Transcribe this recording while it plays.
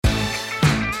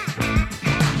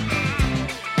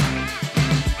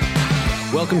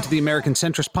Welcome to the American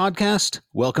Centrist Podcast.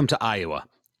 Welcome to Iowa.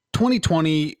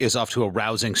 2020 is off to a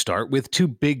rousing start with two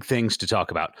big things to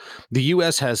talk about. The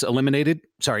U.S. has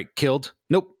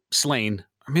slain,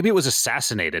 or maybe it was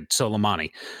assassinated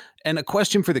Soleimani. And a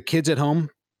question for the kids at home.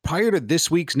 Prior to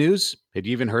this week's news, had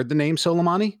you even heard the name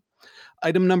Soleimani?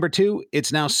 Item number two,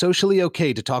 it's now socially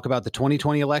okay to talk about the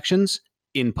 2020 elections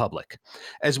in public.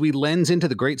 As we lens into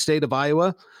the great state of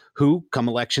Iowa, who, come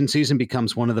election season,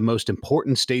 becomes one of the most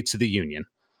important states of the union.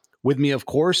 With me, of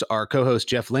course, our co-host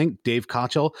Jeff Link, Dave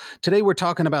Kochel. Today, we're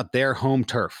talking about their home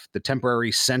turf, the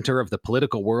temporary center of the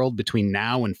political world between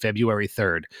now and February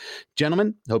 3rd.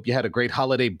 Gentlemen, hope you had a great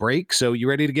holiday break. So you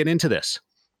ready to get into this?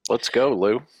 Let's go,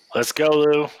 Lou. Let's go,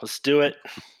 Lou. Let's do it.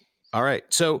 All right.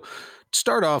 So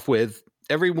start off with,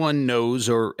 everyone knows,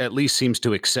 or at least seems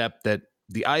to accept, that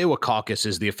the Iowa caucus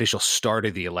is the official start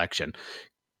of the election.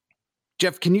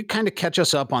 Jeff, can you kind of catch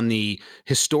us up on the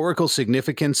historical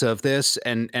significance of this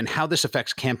and how this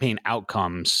affects campaign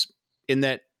outcomes? In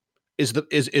that,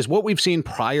 is what we've seen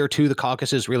prior to the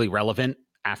caucuses really relevant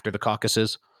after the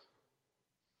caucuses?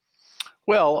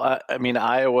 Well,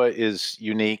 Iowa is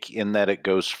unique in that it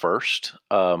goes first.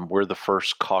 We're the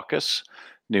first caucus.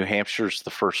 New Hampshire's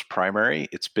the first primary.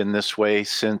 It's been this way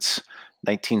since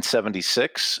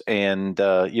 1976, and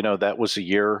that was a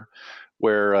year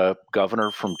where a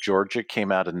governor from Georgia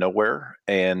came out of nowhere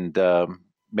and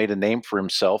made a name for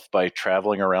himself by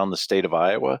traveling around the state of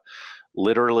Iowa,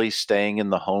 literally staying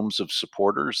in the homes of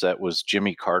supporters. That was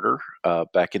Jimmy Carter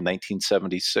back in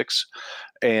 1976.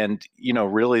 And,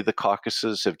 really the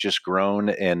caucuses have just grown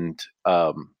and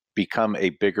become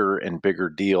a bigger and bigger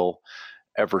deal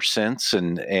ever since.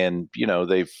 And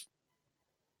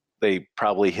they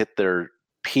probably hit their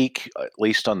peak, at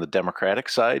least on the Democratic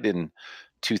side, in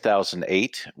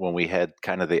 2008, when we had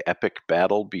kind of the epic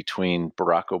battle between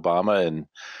Barack Obama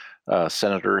and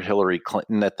Senator Hillary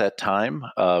Clinton at that time.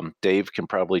 Dave can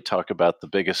probably talk about the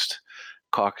biggest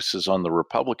caucuses on the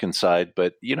Republican side,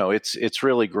 but it's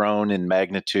really grown in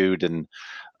magnitude, and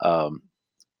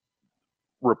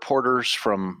reporters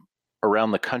from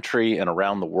around the country and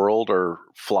around the world are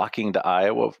flocking to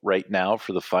Iowa right now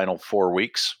for the final 4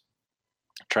 weeks,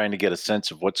 trying to get a sense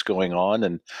of what's going on.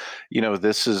 And,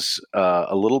 this is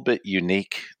a little bit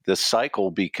unique this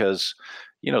cycle because,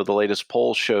 the latest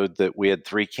poll showed that we had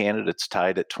 3 candidates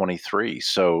tied at 23.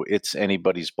 So it's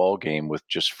anybody's ball game with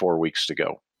just 4 weeks to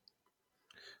go.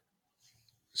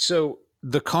 So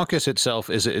the caucus itself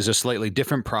is a slightly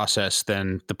different process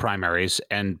than the primaries,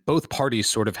 and both parties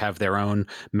sort of have their own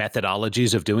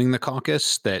methodologies of doing the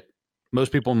caucus that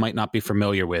most people might not be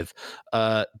familiar with.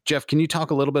 Jeff, can you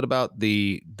talk a little bit about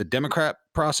the Democrat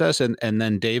process, and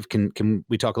then Dave, can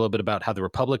we talk a little bit about how the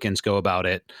Republicans go about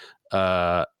it,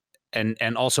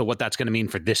 and also what that's going to mean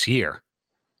for this year?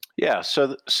 Yeah,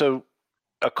 so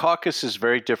a caucus is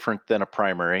very different than a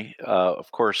primary.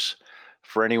 Of course,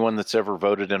 for anyone that's ever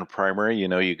voted in a primary,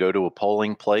 you go to a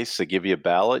polling place, they give you a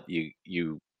ballot,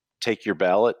 you take your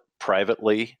ballot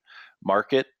privately,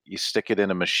 mark it, you stick it in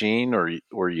a machine,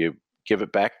 or you give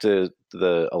it back to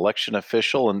the election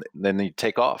official, and then you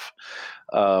take off.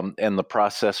 And the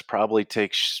process probably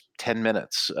takes 10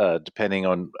 minutes, depending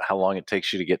on how long it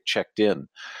takes you to get checked in.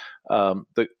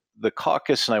 The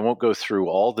caucus, and I won't go through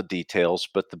all the details,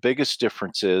 but the biggest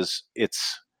difference is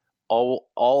it's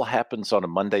all happens on a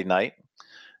Monday night.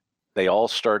 They all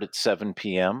start at 7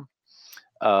 p.m.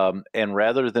 And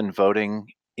rather than voting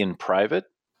in private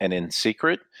and in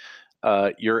secret,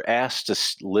 you're asked to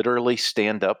literally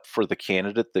stand up for the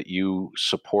candidate that you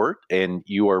support, and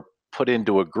you are put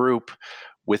into a group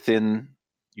within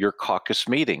your caucus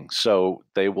meeting. So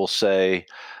they will say,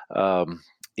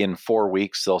 in 4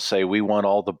 weeks, they'll say, we want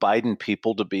all the Biden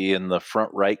people to be in the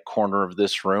front right corner of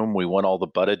this room. We want all the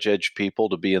Buttigieg people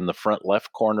to be in the front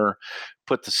left corner.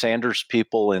 Put the Sanders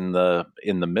people in the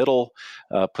middle.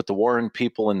 Put the Warren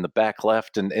people in the back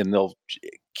left, and they'll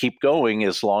keep going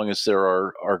as long as there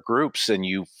are groups, and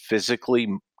you physically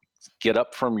get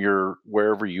up from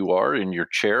wherever you are in your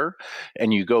chair,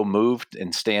 and you go move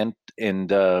and stand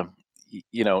and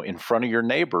in front of your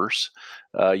neighbors.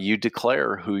 You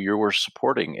declare who you were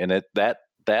supporting, and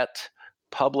that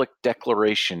public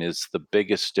declaration is the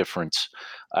biggest difference,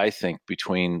 I think,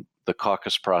 between the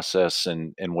caucus process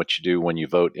and what you do when you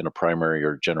vote in a primary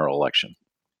or general election.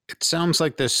 It sounds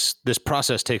like this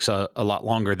process takes a lot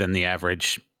longer than the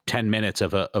average 10 minutes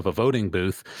of a voting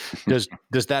booth. Does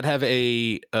that have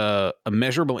a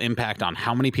measurable impact on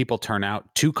how many people turn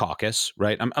out to caucus,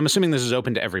 right? I'm assuming this is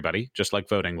open to everybody, just like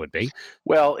voting would be.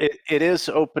 Well, it is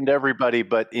open to everybody,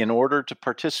 but in order to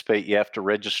participate, you have to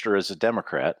register as a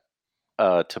Democrat.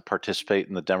 to participate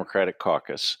in the Democratic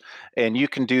caucus. And you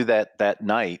can do that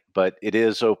night, but it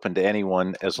is open to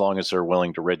anyone as long as they're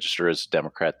willing to register as a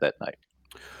Democrat that night.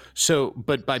 So,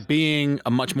 but by being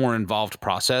a much more involved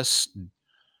process,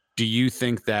 do you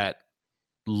think that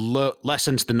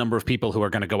lessens the number of people who are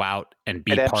going to go out and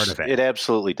be part of it? It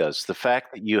absolutely does. The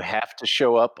fact that you have to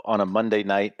show up on a Monday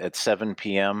night at 7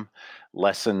 p.m.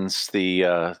 lessens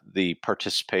the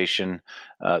participation.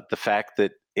 The fact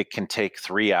that it can take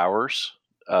 3 hours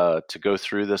to go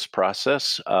through this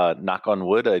process. Knock on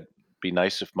wood, it'd be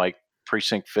nice if my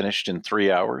precinct finished in 3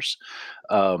 hours.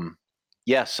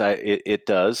 Yes, it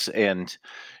does, and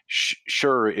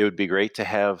sure, it would be great to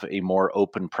have a more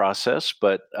open process,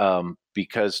 but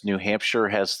because New Hampshire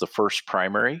has the first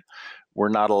primary, we're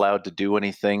not allowed to do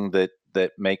anything that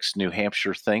makes New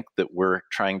Hampshire think that we're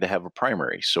trying to have a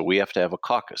primary. So we have to have a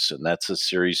caucus, and that's a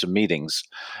series of meetings,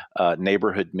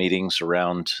 neighborhood meetings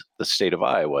around the state of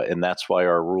Iowa, and that's why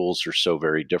our rules are so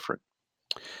very different.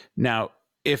 Now,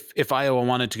 if Iowa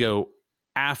wanted to go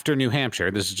after New Hampshire,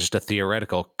 this is just a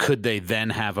theoretical, could they then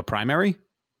have a primary?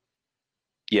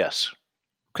 Yes.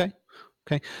 Okay.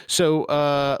 So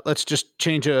let's just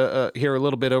change here a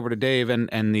little bit over to Dave,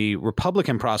 and the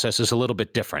Republican process is a little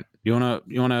bit different. You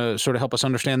wanna sort of help us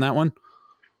understand that one?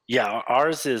 Yeah,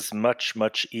 ours is much,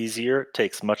 much easier. It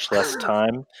takes much less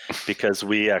time because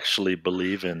we actually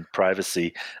believe in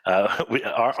privacy.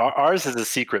 Ours is a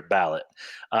secret ballot,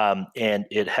 and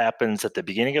it happens at the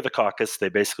beginning of the caucus. They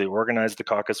basically organize the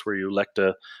caucus where you elect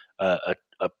a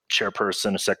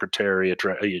chairperson, a secretary,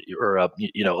 or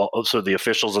also the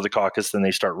officials of the caucus. Then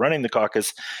they start running the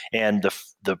caucus, and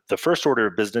the first order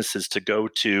of business is to go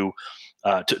to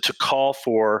call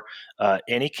for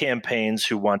any campaigns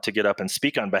who want to get up and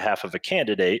speak on behalf of a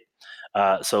candidate.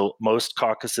 So most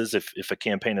caucuses, if a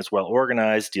campaign is well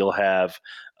organized, you'll have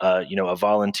a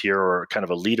volunteer or kind of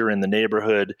a leader in the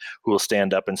neighborhood who will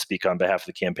stand up and speak on behalf of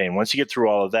the campaign. Once you get through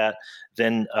all of that,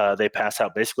 then they pass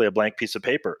out basically a blank piece of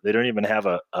paper. They don't even have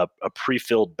a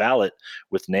pre-filled ballot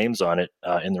with names on it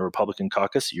in the Republican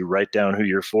caucus. You write down who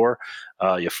you're for,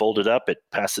 you fold it up,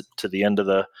 pass it to the end of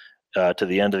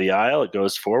the aisle. It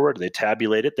goes forward. They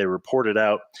tabulate it. They report it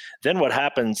out. Then what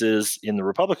happens is in the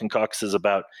Republican caucuses,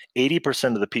 about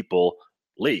 80% of the people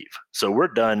leave. So we're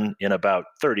done in about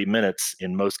 30 minutes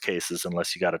in most cases,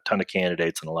 unless you got a ton of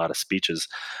candidates and a lot of speeches.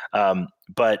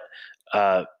 But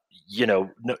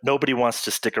nobody wants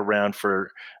to stick around for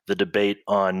the debate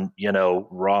on,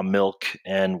 raw milk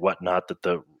and whatnot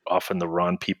that often the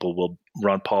Ron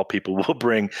Paul people will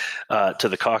bring to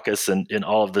the caucus, and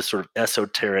all of this sort of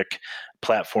esoteric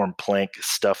platform plank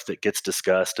stuff that gets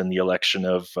discussed, and the election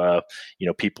of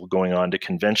people going on to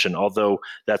convention. Although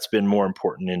that's been more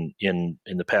important in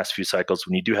the past few cycles,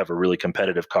 when you do have a really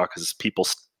competitive caucus, people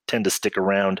tend to stick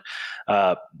around.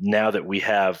 Now that we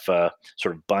have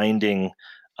sort of binding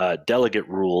delegate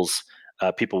rules,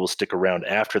 people will stick around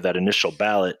after that initial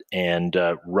ballot and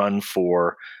run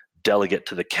for delegate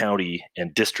to the county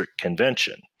and district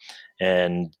convention.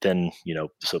 And then,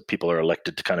 so people are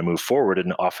elected to kind of move forward,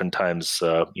 and oftentimes,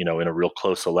 in a real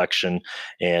close election.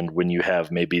 And when you have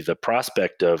maybe the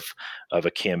prospect of a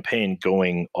campaign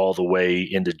going all the way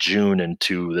into June and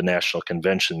to the national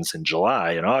conventions in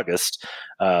July and August,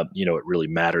 it really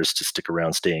matters to stick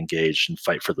around, stay engaged, and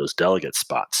fight for those delegate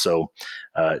spots. So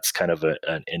it's kind of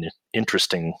an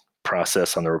interesting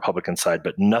process on the Republican side,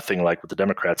 but nothing like what the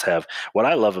Democrats have. What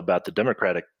I love about the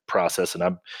Democratic process, and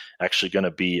I'm actually going to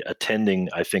be attending,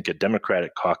 I think, a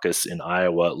Democratic caucus in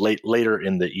Iowa later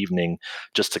in the evening,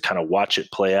 just to kind of watch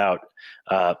it play out.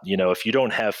 If you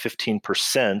don't have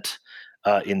 15%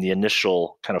 in the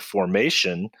initial kind of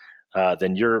formation,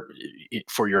 then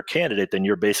for your candidate, then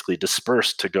you're basically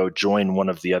dispersed to go join one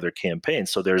of the other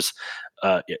campaigns. So there's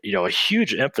a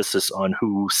huge emphasis on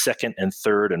who second and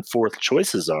third and fourth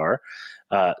choices are.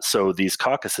 So these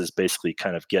caucuses basically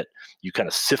kind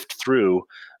of sift through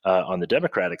on the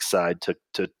Democratic side to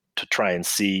try and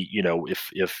see,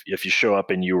 if you show up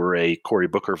and you were a Cory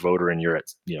Booker voter and you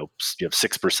have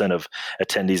 6% of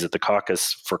attendees at the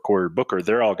caucus for Cory Booker,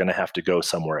 they're all going to have to go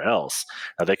somewhere else.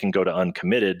 Now they can go to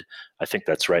uncommitted. I think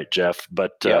that's right, Jeff.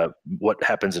 But what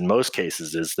happens in most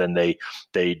cases is then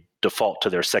they default to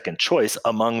their second choice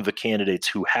among the candidates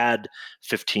who had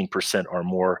 15% or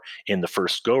more in the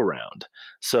first go round.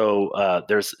 So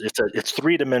it's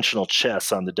three-dimensional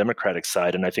chess on the Democratic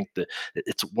side, and I think that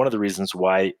it's one of the reasons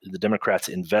why the Democrats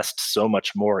invest so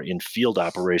much more in field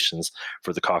operations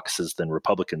for the caucuses than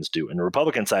Republicans do. And the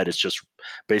Republican side is just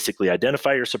basically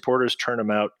identify your supporters, turn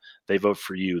them out, they vote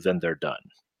for you, then they're done.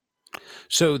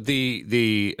 So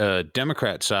the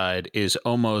Democrat side is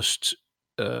almost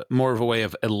more of a way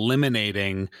of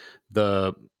eliminating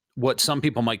what some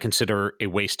people might consider a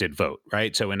wasted vote,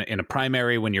 right? So in a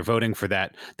primary, when you're voting for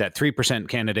that 3%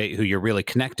 candidate who you're really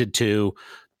connected to,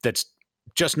 that's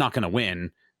just not going to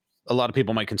win, a lot of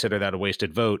people might consider that a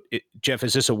wasted vote. Jeff,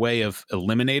 is this a way of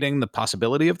eliminating the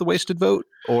possibility of the wasted vote,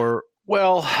 or?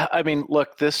 Well, I mean,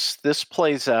 look, this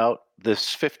plays out.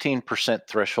 This 15%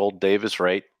 threshold, Dave is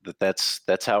right.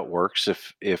 That's how it works.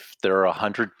 If there are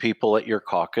 100 people at your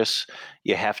caucus,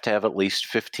 you have to have at least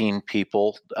 15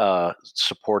 people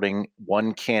supporting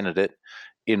one candidate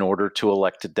in order to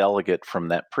elect a delegate from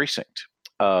that precinct.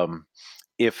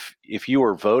 If you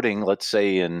are voting, let's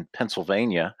say in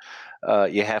Pennsylvania,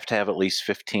 you have to have at least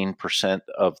 15%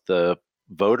 of the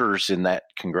voters in that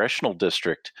congressional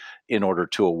district in order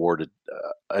to award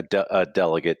a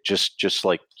delegate, just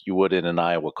like you would in an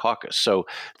Iowa caucus. So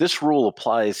this rule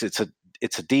applies. It's a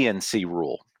DNC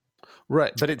rule,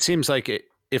 right? But it seems like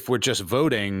if we're just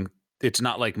voting, it's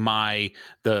not like the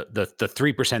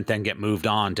 3% then get moved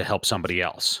on to help somebody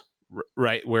else,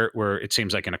 right? Where it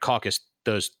seems like in a caucus,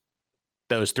 those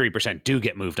 3% do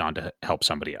get moved on to help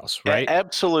somebody else, right?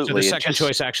 Absolutely. So the second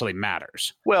choice actually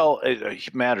matters. Well,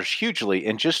 it matters hugely.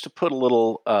 And just to put a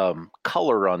little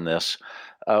color on this,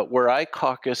 where I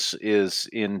caucus is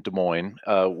in Des Moines.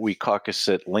 We caucus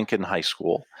at Lincoln High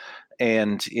School.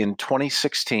 And in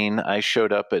 2016, I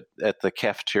showed up at the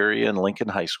cafeteria in Lincoln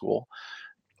High School,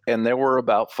 and there were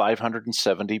about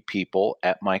 570 people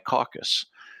at my caucus.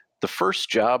 The first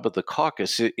job of the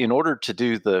caucus, in order to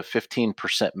do the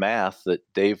 15% math that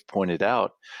Dave pointed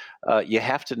out, you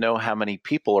have to know how many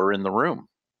people are in the room.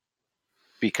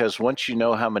 Because once you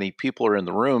know how many people are in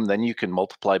the room, then you can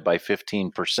multiply by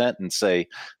 15% and say,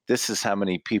 this is how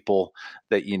many people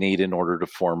that you need in order to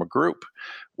form a group.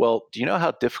 Well, do you know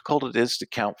how difficult it is to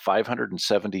count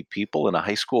 570 people in a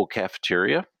high school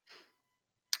cafeteria?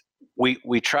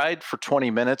 We tried for 20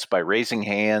 minutes by raising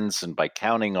hands and by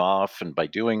counting off and by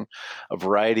doing a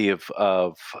variety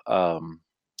of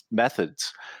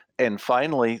methods. And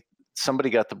finally,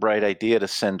 somebody got the bright idea to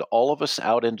send all of us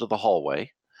out into the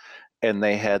hallway. And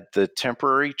they had the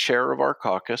temporary chair of our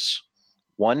caucus,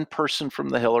 one person from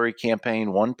the Hillary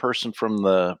campaign, one person from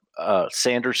the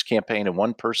Sanders campaign, and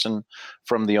one person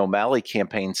from the O'Malley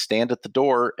campaign stand at the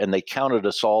door, and they counted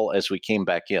us all as we came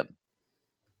back in.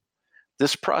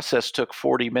 This process took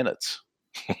 40 minutes.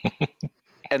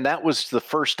 And that was the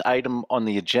first item on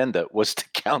the agenda, was to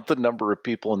count the number of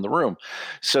people in the room.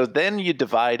 So then you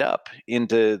divide up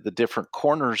into the different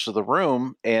corners of the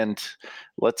room. And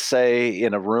let's say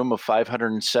in a room of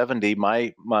 570,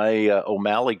 my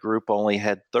O'Malley group only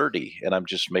had 30, and I'm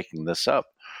just making this up.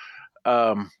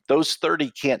 Those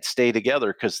 30 can't stay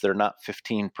together because they're not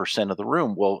 15% of the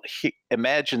room. Well,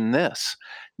 imagine this.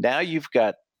 Now you've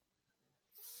got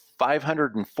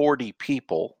 540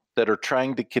 people that are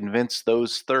trying to convince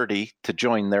those 30 to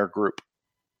join their group.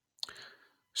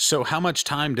 So how much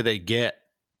time do they get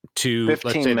to?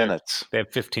 15 minutes. They have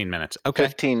 15 minutes. Okay.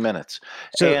 15 minutes.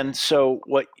 So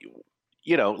what,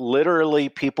 literally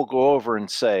people go over and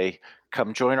say,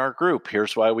 come join our group.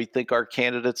 Here's why we think our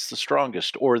candidate's the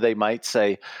strongest. Or they might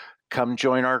say, come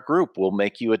join our group. We'll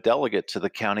make you a delegate to the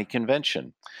county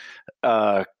convention.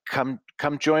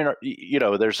 Come join our,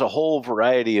 there's a whole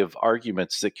variety of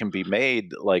arguments that can be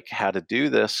made, like how to do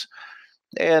this.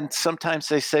 And sometimes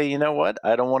they say, you know what,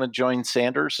 I don't want to join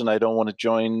Sanders and I don't want to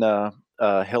join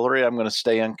Hillary. I'm going to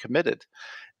stay uncommitted.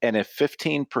 And if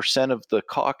 15% of the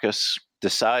caucus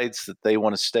decides that they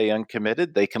want to stay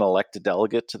uncommitted, they can elect a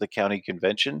delegate to the county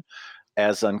convention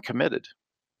as uncommitted.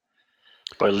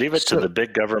 But leave it to the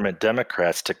big government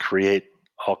Democrats to create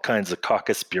all kinds of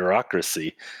caucus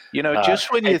bureaucracy.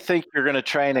 Just when you think you're going to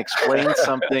try and explain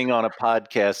something on a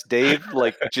podcast, Dave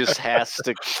just has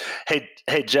to.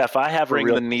 Hey, Jeff, I have bring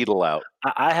the needle out.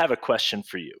 I have a question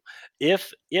for you.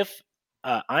 If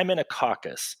I'm in a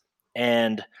caucus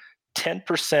and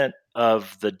 10%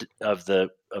 of the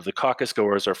caucus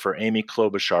goers are for Amy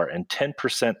Klobuchar and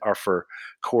 10% are for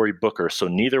Cory Booker, so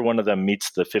neither one of them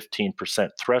meets the 15%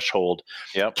 threshold.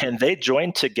 Yep. Can they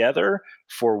join together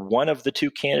for one of the two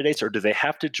candidates, or do they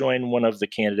have to join one of the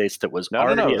candidates that was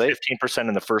already at 15%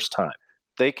 in the first time?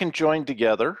 They can join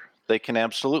together. They can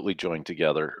absolutely join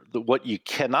together. What you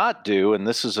cannot do, and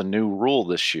this is a new rule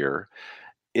this year,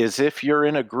 is if you're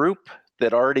in a group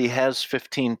that already has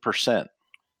 15%.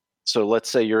 So let's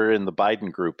say you're in the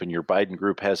Biden group and your Biden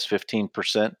group has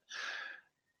 15%.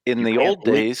 In the old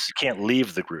days, you can't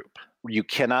leave the group. You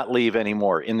cannot leave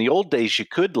anymore. In the old days, you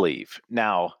could leave.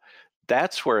 Now,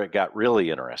 that's where it got really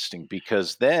interesting,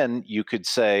 because then you could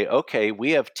say, okay,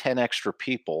 we have 10 extra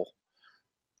people.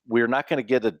 We're not going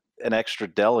to get an extra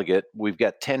delegate. We've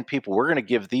got 10 people. We're going to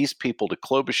give these people to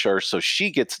Klobuchar so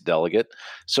she gets a delegate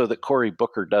so that Cory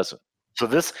Booker doesn't. So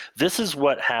this is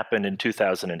what happened in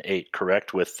 2008,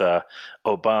 correct? With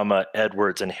Obama,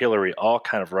 Edwards, and Hillary all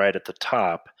kind of right at the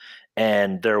top.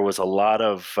 And there was a lot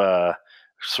of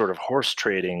sort of horse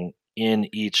trading in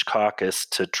each caucus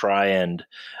to try and,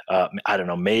 I don't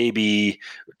know, maybe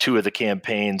two of the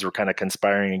campaigns were kind of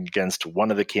conspiring against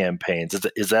one of the campaigns.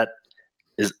 Is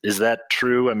that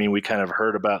true? I mean, we kind of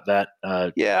heard about that.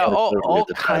 Yeah, all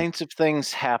kinds of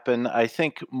things happen. I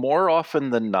think more often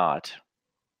than not,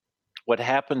 what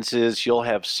happens is you'll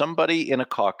have somebody in a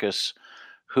caucus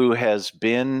who has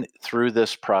been through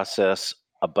this process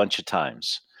a bunch of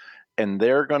times, and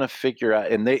they're going to figure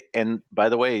out, and by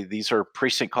the way, these are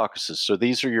precinct caucuses, so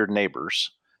these are your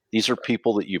neighbors. These are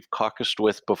people that you've caucused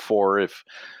with before if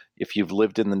you've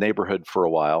lived in the neighborhood for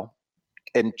a while.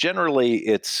 And generally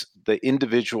it's the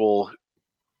individual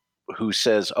who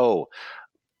says, "Oh,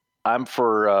 I'm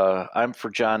for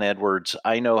John Edwards.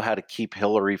 I know how to keep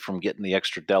Hillary from getting the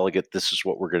extra delegate. This is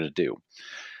what we're going to do."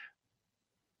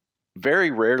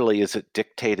 Very rarely is it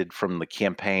dictated from the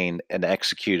campaign and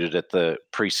executed at the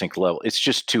precinct level. It's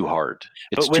just too hard.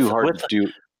 It's too hard to do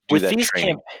that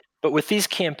training. But with these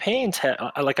campaigns,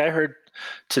 like I heard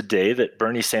today that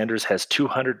Bernie Sanders has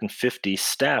 250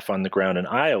 staff on the ground in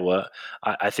Iowa.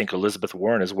 I think Elizabeth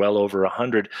Warren is well over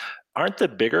 100. Aren't the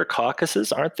bigger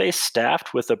caucuses, aren't they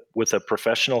staffed with a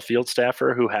professional field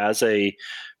staffer who has a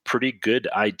pretty good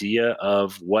idea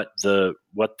of what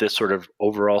this sort of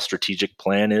overall strategic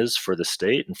plan is for the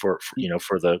state and for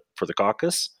the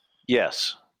caucus?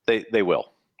 Yes, they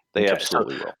will. They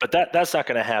absolutely will. But that's not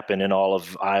going to happen in all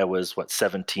of Iowa's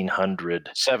 1,700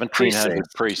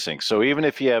 precincts. So even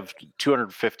if you have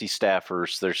 250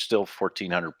 staffers, there's still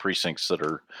 1,400 precincts that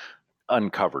are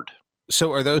uncovered.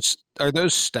 So are those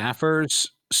staffers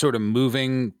sort of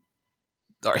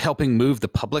helping move the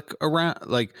public around?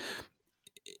 Like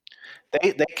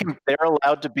they're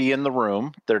allowed to be in the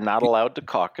room. They're not allowed to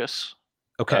caucus.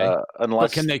 Okay. Unless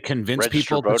but can they convince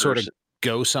people to sort of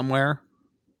go somewhere?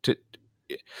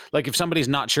 Like if somebody's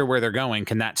not sure where they're going,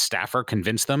 can that staffer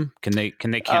convince them? Can they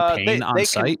campaign on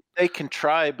site? They can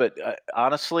try, but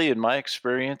honestly, in my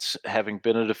experience, having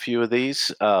been at a few of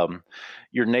these,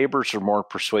 your neighbors are more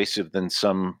persuasive than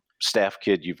some staff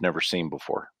kid you've never seen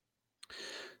before.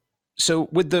 So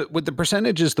with the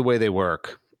percentages the way they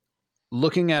work,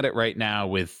 looking at it right now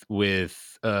with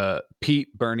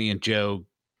Pete, Bernie, and Joe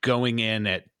going in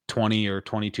at 20 or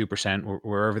 22%,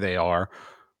 wherever they are,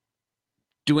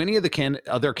 do any of the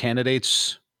other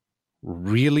candidates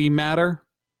really matter?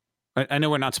 I know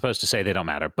we're not supposed to say they don't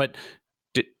matter, but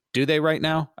do they right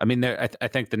now? I mean, I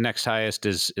think the next highest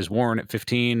is Warren at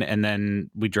 15, and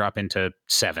then we drop into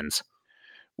sevens.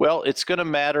 Well, it's going to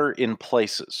matter in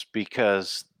places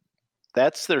because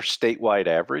that's their statewide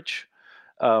average.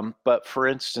 But for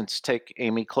instance, take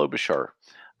Amy Klobuchar.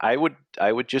 I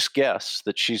would just guess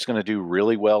that she's going to do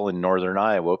really well in northern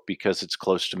Iowa because it's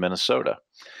close to Minnesota.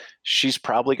 She's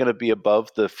probably going to be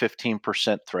above the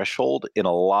 15% threshold in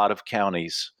a lot of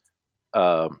counties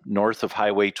north of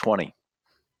Highway 20.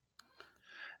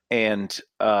 And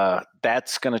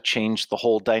that's going to change the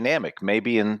whole dynamic.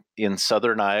 Maybe in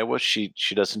southern Iowa, she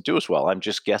doesn't do as well. I'm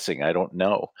just guessing. I don't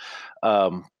know.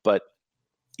 But,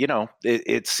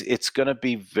 it's going to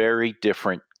be very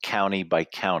different county by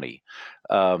county.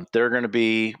 There are going to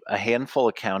be a handful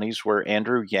of counties where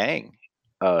Andrew Yang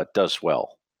does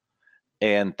well.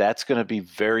 And that's going to be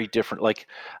very different. Like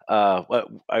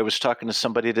I was talking to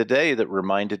somebody today that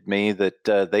reminded me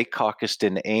that they caucused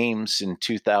in Ames in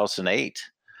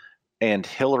 2008, and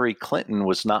Hillary Clinton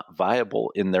was not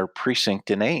viable in their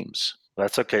precinct in Ames.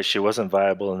 That's okay. She wasn't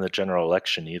viable in the general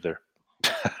election either.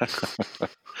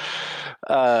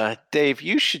 Dave,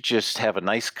 you should just have a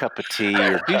nice cup of tea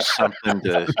or do something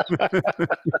to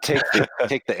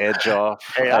take the edge off.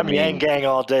 Hey, I'm Yang Gang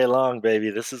all day long, baby.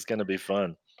 This is going to be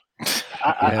fun.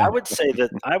 I would say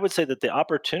that the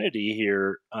opportunity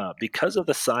here, because of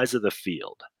the size of the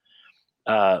field,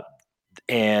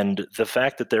 and the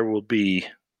fact that there will be,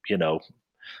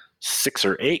 6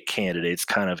 or 8 candidates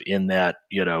kind of in that,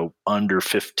 under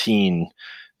 15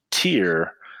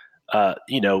 tier,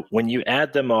 when you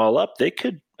add them all up, they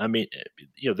could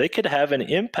have an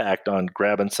impact on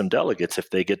grabbing some delegates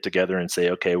if they get together and say,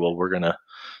 okay, well, we're going to,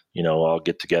 all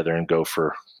get together and go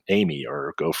for Amy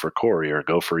or go for Cory or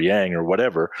go for Yang or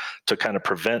whatever, to kind of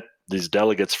prevent these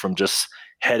delegates from just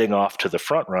heading off to the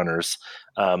front runners.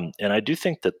 And I do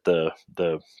think that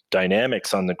the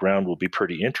dynamics on the ground will be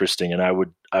pretty interesting. And I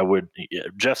would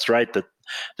Jeff's right that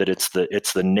it's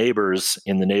the neighbors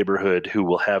in the neighborhood who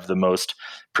will have the most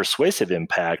persuasive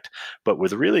impact, but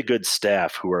with really good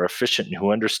staff who are efficient and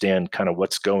who understand kind of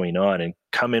what's going on and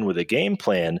come in with a game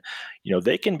plan.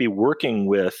 They can be working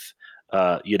with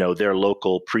their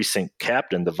local precinct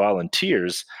captain, the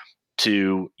volunteers,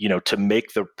 to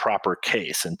make the proper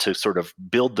case and to sort of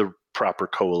build the proper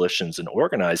coalitions and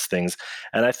organize things.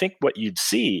 And I think what you'd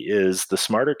see is the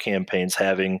smarter campaigns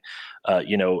having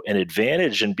an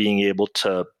advantage in being able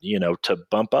to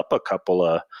bump up a couple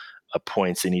of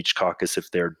points in each caucus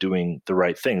if they're doing the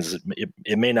right things.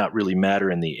 It may not really matter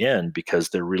in the end, because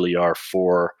there really are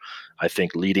four, I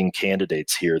think, leading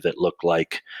candidates here that look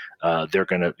like they're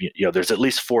going to, there's at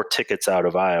least 4 tickets out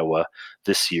of Iowa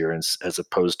this year, as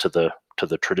opposed to the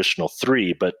traditional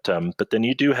 3. But then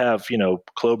you do have,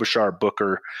 Klobuchar,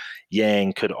 Booker,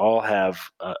 Yang could all have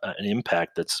an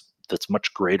impact that's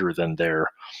much greater than their,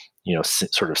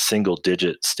 sort of single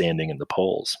digit standing in the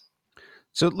polls.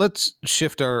 So let's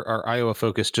shift our Iowa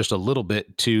focus just a little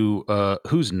bit to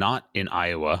who's not in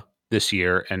Iowa this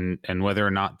year, and whether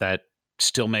or not that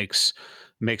still makes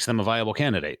them a viable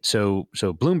candidate. So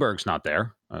Bloomberg's not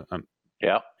there.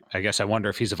 Yeah. I guess I wonder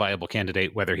if he's a viable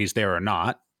candidate, whether he's there or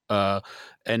not.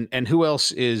 And who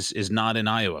else is not in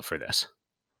Iowa for this?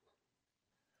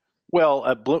 Well,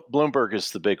 Bloomberg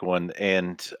is the big one,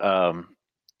 and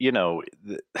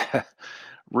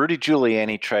Rudy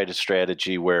Giuliani tried a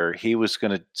strategy where he was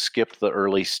going to skip the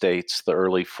early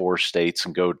 4 states,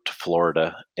 and go to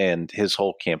Florida. And his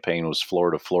whole campaign was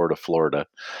Florida, Florida, Florida.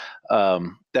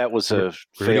 That was a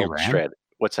failed strategy.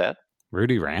 What's that?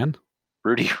 Rudy ran?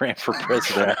 Rudy ran for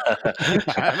president.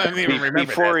 I don't even remember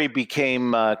before that. He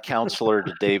became counselor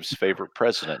to Dave's favorite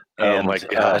president. Oh my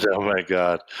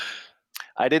God.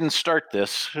 I didn't start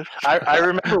this. I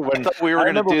remember when I thought we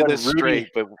were going to do this straight,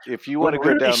 but if you want to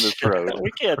go down this road,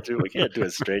 we can't do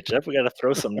it straight, Jeff. We got to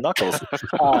throw some knuckles.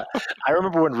 I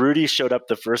remember when Rudy showed up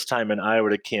the first time in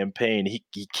Iowa to campaign.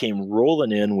 He came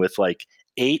rolling in with like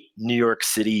 8 New York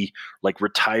City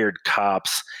retired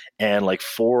cops and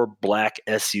 4 black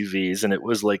SUVs, and it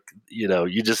was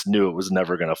you just knew it was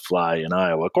never going to fly in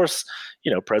Iowa. Of course,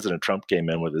 President Trump came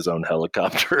in with his own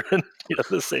helicopter and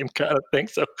the same kind of thing.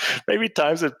 So maybe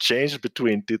times have changed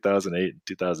between 2008 and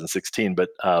 2016. But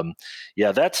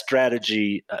that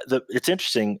strategy. It's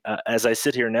interesting. As I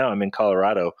sit here now, I'm in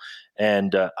Colorado,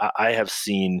 and I have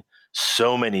seen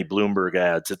so many Bloomberg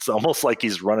ads. It's almost like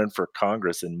he's running for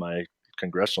Congress in my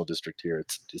congressional district here.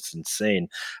 It's insane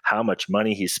how much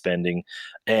money he's spending.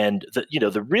 And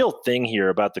the real thing here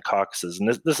about the caucuses, and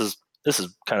this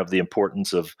is kind of the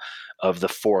importance of the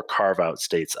 4 carve-out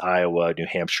states, Iowa, New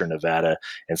Hampshire, Nevada,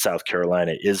 and South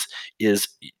Carolina, is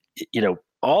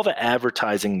all the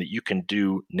advertising that you can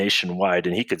do nationwide.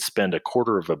 And he could spend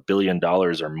 $250 million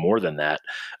or more than that,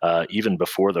 even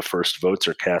before the first votes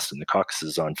are cast in the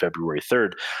caucuses on February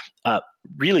 3rd.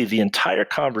 Really, the entire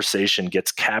conversation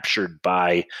gets captured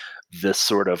by the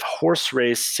sort of horse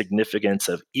race significance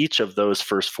of each of those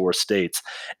first 4 states.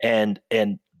 And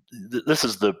this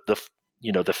is the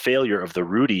failure of the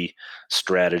Rudy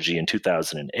strategy in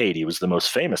 2008. He was the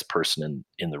most famous person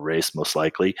in the race, most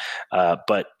likely.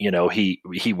 But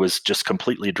he was just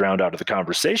completely drowned out of the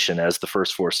conversation as the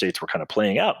first 4 states were kind of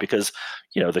playing out, because,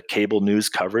 the cable news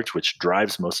coverage, which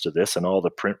drives most of this, and all the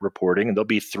print reporting, and there'll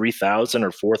be 3,000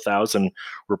 or 4,000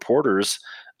 reporters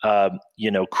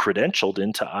credentialed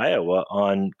into Iowa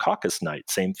on caucus night.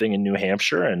 Same thing in New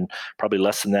Hampshire, and probably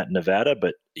less than that in Nevada.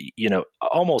 But,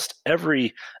 almost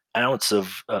every ounce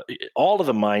of all of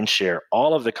the mind share,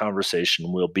 all of the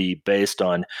conversation will be based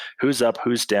on who's up,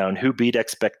 who's down, who beat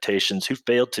expectations, who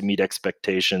failed to meet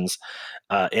expectations.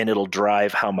 And it'll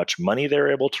drive how much money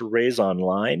they're able to raise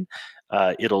online.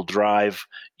 It'll drive,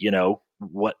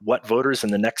 what voters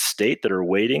in the next state that are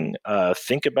waiting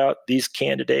think about these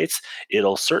candidates.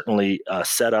 It'll certainly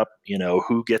set up,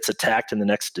 who gets attacked in the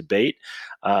next debate.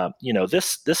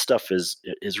 This stuff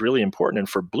is really important, and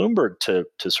for Bloomberg to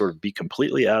sort of be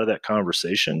completely out of that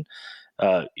conversation,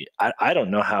 I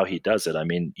don't know how he does it. I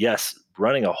mean, yes,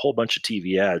 running a whole bunch of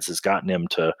TV ads has gotten him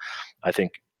to, I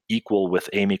think, equal with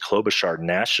Amy Klobuchar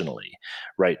nationally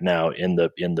right now in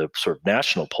the sort of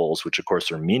national polls, which of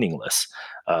course are meaningless.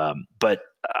 But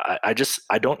I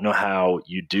don't know how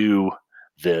you do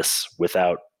this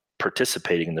without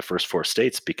participating in the first 4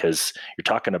 states, because you're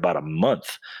talking about a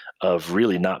month of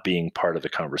really not being part of the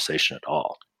conversation at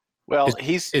all. Well,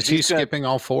 is he skipping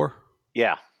all 4?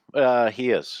 Yeah,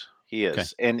 he is. Okay.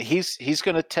 And he's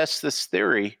going to test this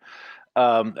theory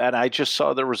And I just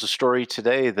saw there was a story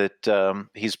today that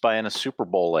he's buying a Super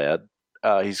Bowl ad.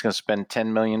 He's going to spend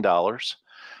 $10 million.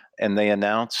 And they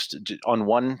announced on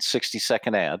one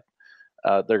 60-second ad,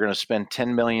 they're going to spend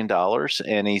 $10 million.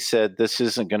 And he said, this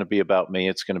isn't going to be about me.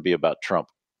 It's going to be about Trump.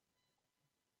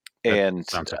 That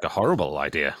sounds like a horrible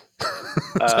idea.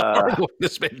 It's horrible to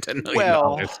spend $10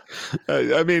 million.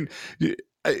 I mean,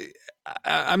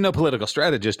 I'm no political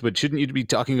strategist, but shouldn't you be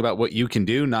talking about what you can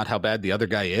do, not how bad the other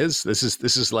guy is? This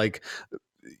is like,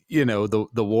 the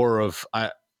war of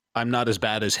I'm not as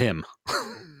bad as him.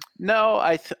 No,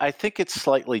 I think it's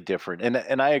slightly different,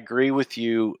 and I agree with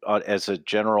you as a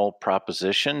general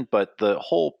proposition. But the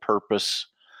whole purpose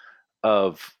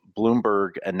of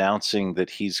Bloomberg announcing that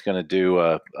he's going to do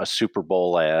a Super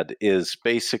Bowl ad is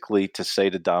basically to say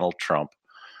to Donald Trump,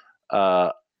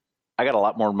 I got a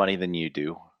lot more money than you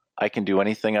do. I can do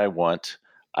anything I want.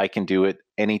 I can do it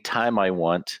anytime I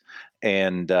want,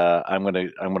 and I'm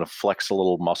gonna flex a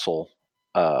little muscle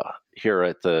here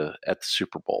at the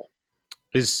Super Bowl.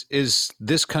 Is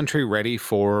this country ready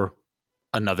for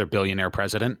another billionaire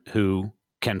president who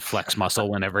can flex muscle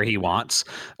whenever he wants?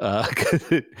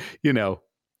 The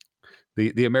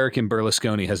American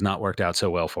Berlusconi has not worked out so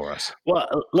well for us. Well,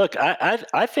 look,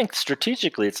 I think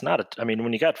strategically it's not. I mean,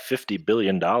 when you got $50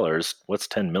 billion, what's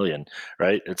 10 million,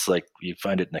 right? It's like you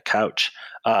find it in a couch.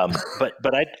 But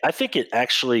I think it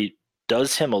actually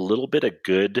does him a little bit of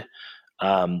good.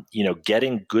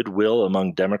 Getting goodwill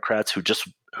among Democrats who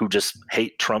just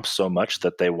hate Trump so much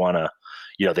that they want to,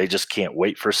 they just can't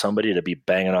wait for somebody to be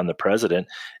banging on the president.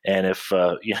 And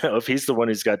if he's the one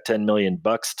who's got $10 million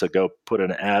to go put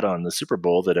an ad on the Super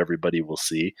Bowl that everybody will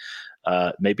see,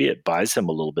 maybe it buys him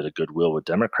a little bit of goodwill with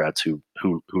Democrats who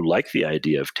like the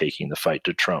idea of taking the fight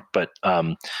to Trump. But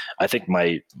I think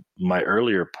my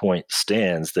earlier point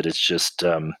stands that it's just,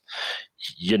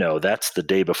 that's the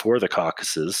day before the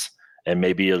caucuses. And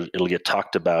maybe it'll get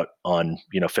talked about on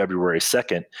February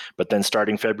 2nd, but then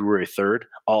starting February 3rd,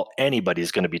 all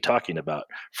anybody's going to be talking about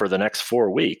for the next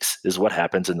 4 weeks is what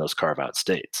happens in those carve-out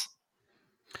states.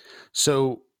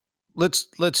 So let's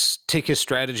take his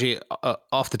strategy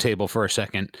off the table for a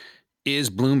second. Is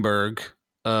Bloomberg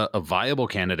a viable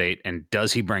candidate, and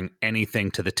does he bring anything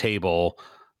to the table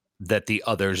that the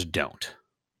others don't?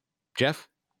 Jeff?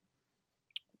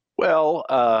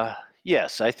 Well,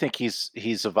 yes, I think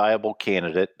he's a viable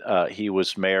candidate. He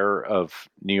was mayor of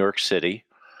New York City.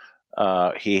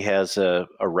 He has a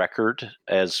record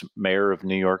as mayor of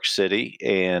New York City,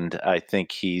 and I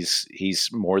think he's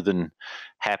more than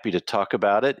happy to talk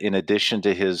about it. In addition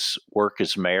to his work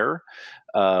as mayor,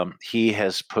 he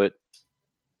has put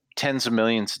tens of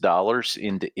millions of dollars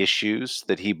into issues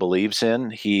that he believes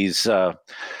in. He's been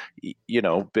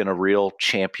a real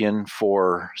champion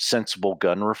for sensible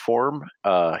gun reform.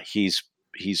 He's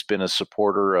been a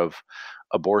supporter of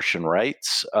abortion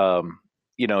rights.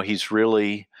 He's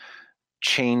really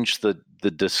changed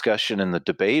the discussion and the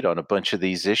debate on a bunch of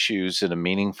these issues in a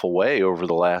meaningful way over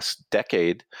the last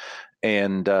decade.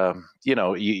 And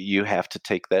you have to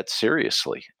take that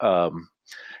seriously.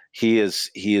 He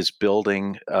is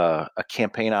building a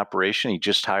campaign operation. He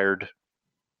just hired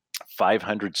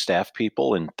 500 staff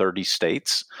people in 30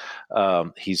 states.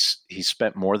 He's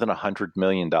spent more than $100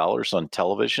 million on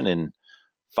television in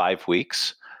 5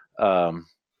 weeks.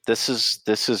 This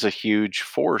is a huge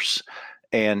force,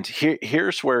 and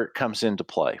here's where it comes into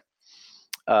play.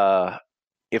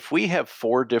 If we have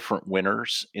 4 different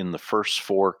winners in the first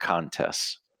 4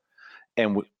 contests,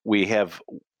 and we have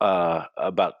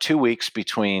about 2 weeks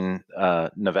between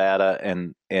Nevada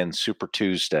and Super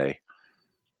Tuesday,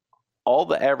 all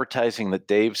the advertising that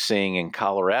Dave's seeing in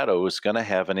Colorado is going to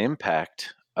have an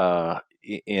impact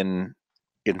in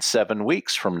 7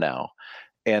 weeks from now.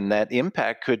 And that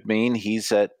impact could mean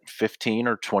he's at 15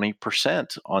 or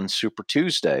 20% on Super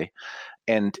Tuesday.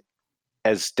 And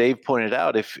as Dave pointed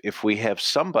out, if we have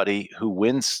somebody who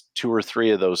wins 2 or 3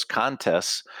 of those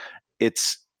contests,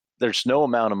 there's no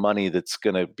amount of money that's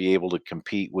going to be able to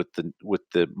compete with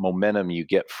the momentum you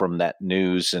get from that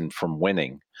news and from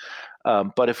winning.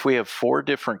 But if we have 4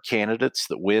 different candidates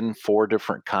that win 4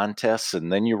 different contests,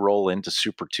 and then you roll into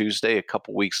Super Tuesday a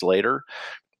couple weeks later,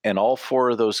 and all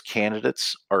 4 of those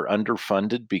candidates are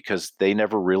underfunded because they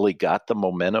never really got the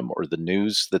momentum or the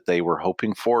news that they were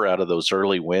hoping for out of those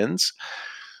early wins,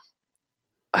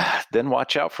 then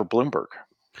watch out for Bloomberg.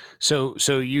 So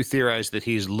you theorize that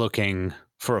he's looking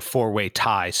for a 4-way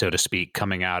tie, so to speak,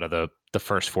 coming out of the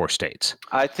first 4 states?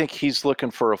 I think he's looking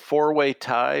for a 4-way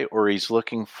tie, or he's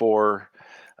looking for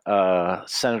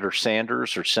Senator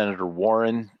Sanders or Senator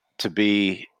Warren to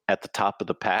be at the top of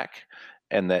the pack,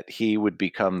 and that he would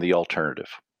become the alternative.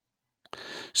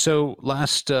 So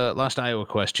last Iowa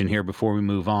question here before we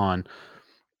move on.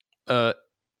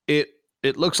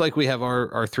 It looks like we have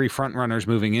our three front runners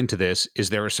moving into this. Is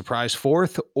there a surprise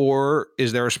fourth, or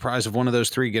is there a surprise of one of those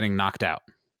three getting knocked out?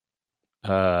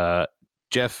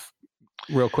 Jeff,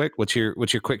 real quick, what's your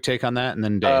quick take on that, and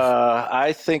then Dave?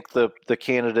 I think the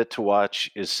candidate to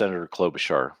watch is Senator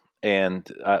Klobuchar. And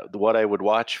what I would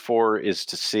watch for is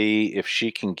to see if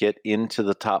she can get into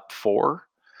the top four.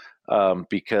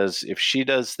 Because if she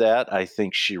does that, I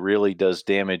think she really does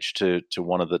damage to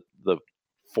one of the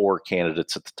four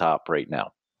candidates at the top right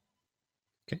now.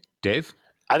 Okay, Dave?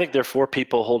 I think there are four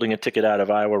people holding a ticket out of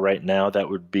Iowa right now. That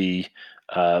would be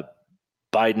Biden,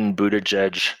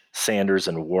 Buttigieg, Sanders,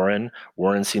 and Warren.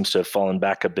 Warren seems to have fallen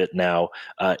back a bit now.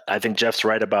 I think Jeff's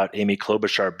right about Amy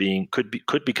Klobuchar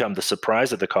could become the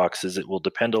surprise of the caucuses. It will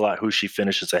depend a lot who she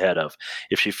finishes ahead of.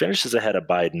 If she finishes ahead of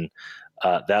Biden,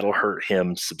 that'll hurt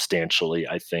him substantially,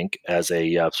 I think, as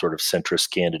a sort of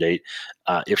centrist candidate.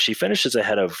 If she finishes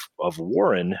ahead of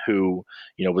Warren, who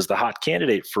was the hot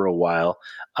candidate for a while,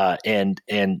 and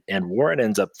Warren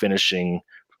ends up finishing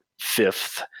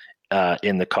fifth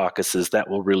in the caucuses, that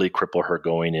will really cripple her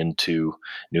going into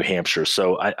New Hampshire.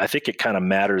 So I think it kind of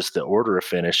matters the order of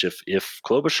finish. If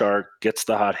Klobuchar gets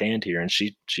the hot hand here, and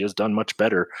she has done much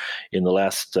better in the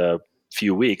last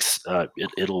few weeks,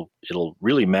 it'll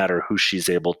really matter who she's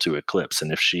able to eclipse.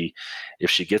 And if she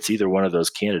gets either one of those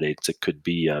candidates, it could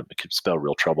spell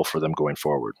real trouble for them going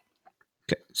forward.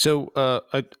 Okay, so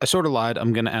I sort of lied.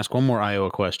 I'm going to ask one more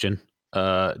Iowa question,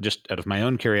 just out of my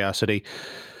own curiosity.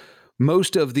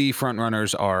 Most of the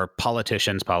frontrunners are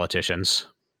politicians,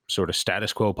 sort of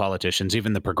status quo politicians,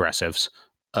 even the progressives.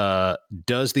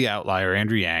 Does the outlier,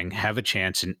 Andrew Yang, have a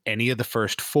chance in any of the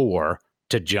first four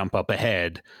to jump up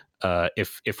ahead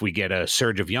if we get a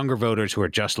surge of younger voters who are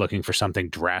just looking for something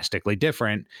drastically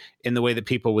different in the way that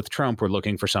people with Trump were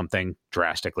looking for something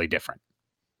drastically different?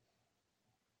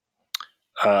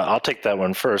 I'll take that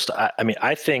one first. I mean,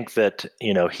 I think that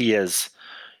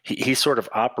he sort of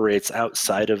operates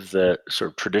outside of the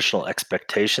sort of traditional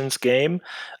expectations game.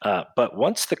 But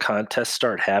once the contests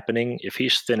start happening, if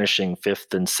he's finishing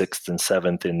fifth and sixth and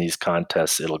seventh in these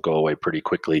contests, it'll go away pretty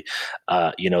quickly.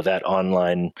 That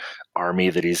online army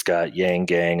that he's got, Yang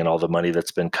Gang, and all the money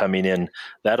that's been coming in,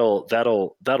 that'll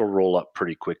roll up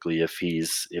pretty quickly if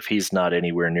he's not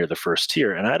anywhere near the first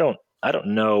tier. And I don't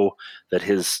know that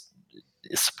his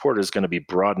support is going to be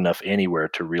broad enough anywhere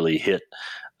to really hit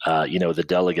the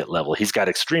delegate level. He's got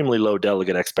extremely low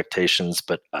delegate expectations,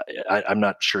 but I'm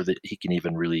not sure that he can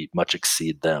even really much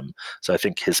exceed them. So I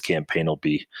think his campaign will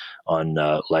be on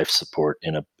life support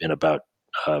in about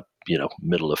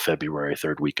middle of February,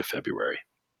 third week of February.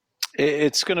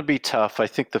 It's going to be tough. I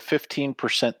think the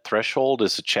 15% threshold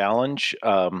is a challenge.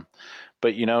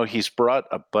 But he's brought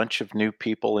a bunch of new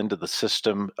people into the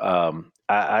system.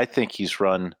 I think he's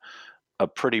run a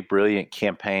pretty brilliant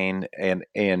campaign,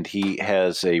 and he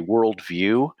has a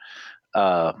worldview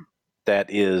that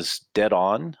is dead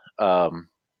on.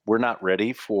 We're not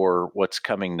ready for what's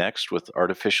coming next with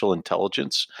artificial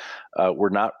intelligence. We're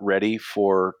not ready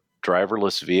for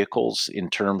driverless vehicles in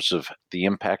terms of the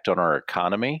impact on our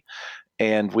economy.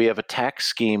 And we have a tax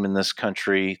scheme in this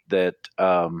country that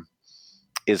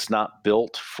is not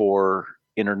built for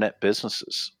internet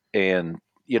businesses. And,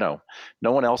 no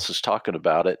one else is talking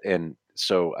about it. And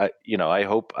so I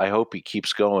hope he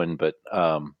keeps going, but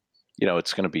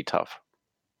it's going to be tough.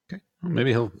 Okay, well,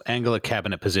 maybe he'll angle a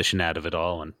cabinet position out of it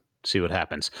all and see what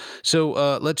happens.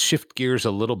 So let's shift gears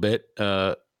a little bit.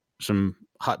 Some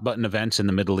hot button events in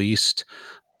the Middle East.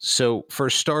 So for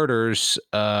starters,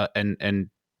 and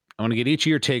I want to get each of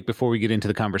your take before we get into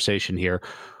the conversation here.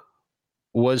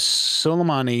 Was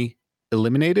Soleimani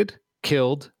eliminated,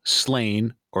 killed,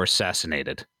 slain, or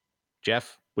assassinated?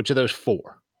 Jeff, which of those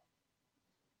four?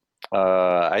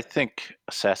 I think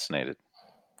assassinated.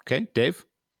 Okay, Dave?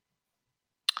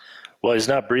 Well, he's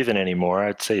not breathing anymore.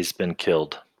 I'd say he's been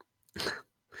killed.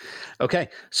 Okay,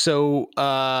 so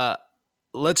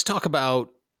let's talk about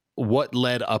what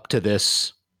led up to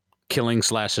this killing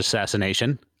 /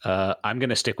 assassination. I'm going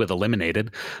to stick with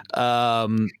eliminated.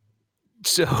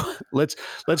 So let's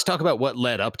talk about what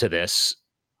led up to this.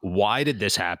 Why did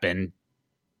this happen?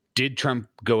 Did Trump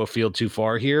go a field too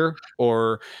far here,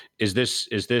 or is this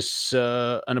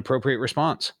an appropriate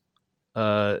response?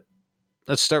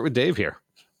 Let's start with Dave here.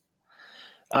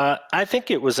 I think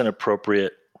it was an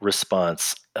appropriate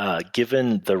response,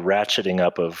 given the ratcheting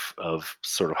up of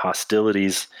sort of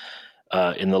hostilities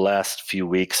in the last few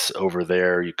weeks over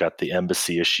there. You got the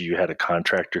embassy issue. You had a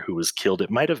contractor who was killed.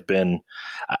 It might have been,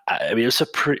 I mean, it's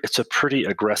a pretty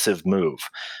aggressive move.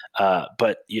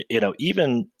 But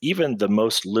even the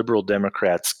most liberal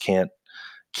Democrats can't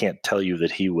tell you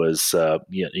that he was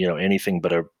anything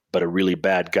but a really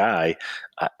bad guy.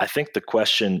 I think the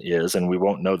question is, and we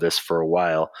won't know this for a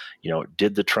while,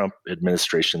 did the Trump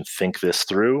administration think this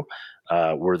through?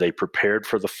 Were they prepared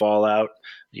for the fallout?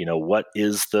 What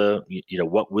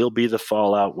will be the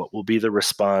fallout? What will be the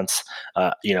response?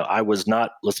 I was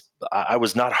not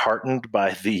heartened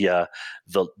by the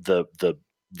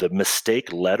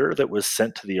mistake letter that was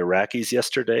sent to the Iraqis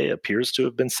yesterday. Appears to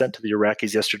have been sent to the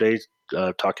Iraqis yesterday,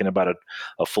 talking about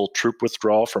a full troop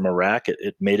withdrawal from Iraq.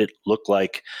 It made it look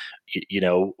like,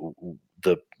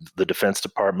 the Defense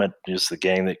Department is the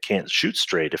gang that can't shoot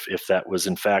straight. If that was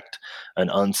in fact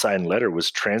an unsigned letter was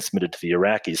transmitted to the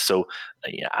Iraqis, so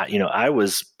I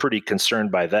was pretty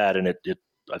concerned by that, and it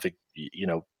I think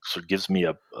sort of gives me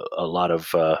a lot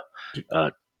of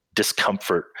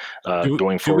discomfort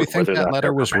going forward. Do we think that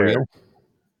letter was real?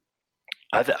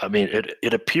 I mean,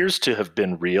 it appears to have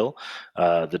been real.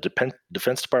 The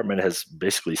Defense Department has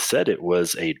basically said it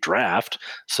was a draft,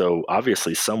 so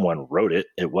obviously someone wrote it.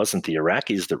 It wasn't the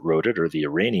Iraqis that wrote it or the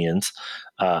Iranians.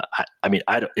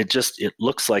 It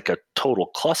looks like a total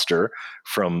cluster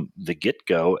from the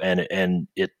get-go, and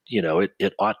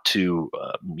it ought to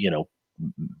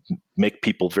make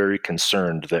people very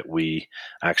concerned that we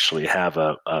actually have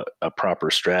a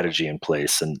proper strategy in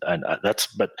place, and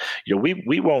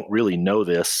we won't really know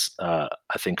this I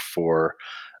think for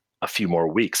a few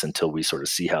more weeks until we sort of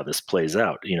see how this plays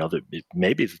out.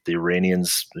 Maybe the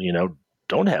Iranians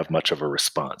don't have much of a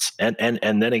response, and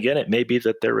then again it may be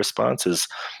that their response is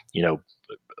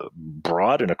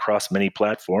broad and across many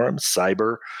platforms,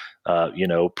 cyber,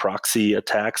 proxy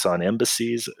attacks on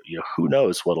embassies. Who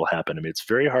knows what'll happen? I mean, it's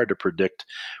very hard to predict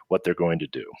what they're going to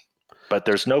do. But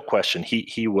there's no question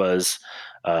he was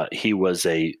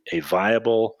a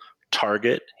viable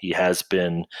target. He has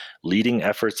been leading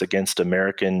efforts against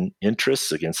American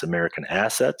interests, against American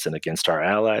assets, and against our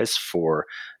allies for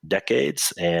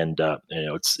decades. And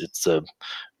it's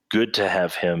good to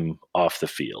have him off the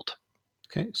field.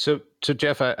 Okay, so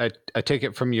Jeff, I take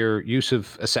it from your use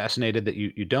of assassinated that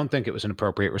you don't think it was an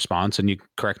appropriate response, and you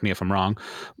correct me if I'm wrong.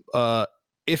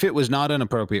 If it was not an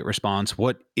appropriate response,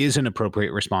 what is an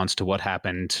appropriate response to what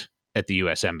happened at the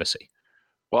U.S. Embassy?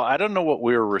 Well, I don't know what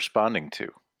we were responding to.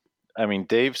 I mean,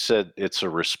 Dave said it's a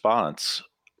response.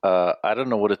 I don't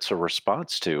know what it's a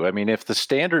response to. I mean, if the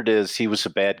standard is he was a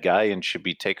bad guy and should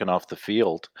be taken off the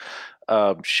field,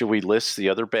 should we list the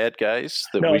other bad guys?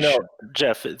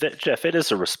 Jeff, it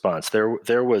is a response.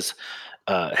 There was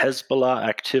Hezbollah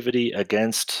activity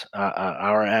against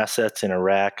our assets in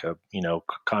Iraq. A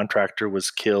contractor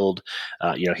was killed.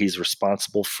 He's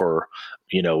responsible for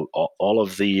all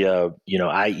of the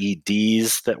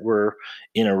IEDs that were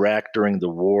in Iraq during the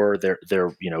war.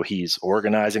 He's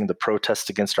organizing the protests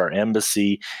against our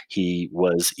embassy. He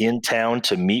was in town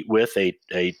to meet with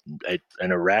an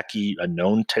Iraqi, a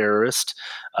known terrorist,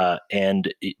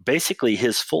 and basically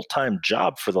his full-time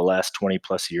job for the last 20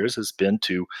 plus years has been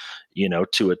to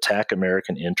attack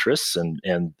American interests and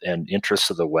interests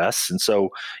of the West. And so,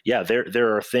 yeah,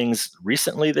 there are things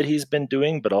recently that he's been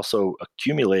doing, but also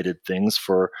accumulated things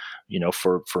for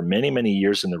many, many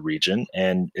years in the region.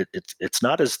 And it's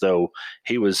not as though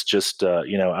he was just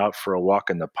out for a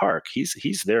walk in the park.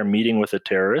 He's there meeting with a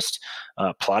terrorist,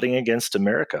 plotting against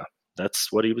America.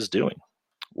 That's what he was doing.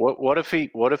 What if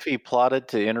he plotted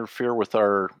to interfere with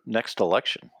our next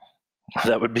election?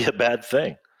 That would be a bad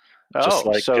thing.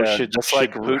 Should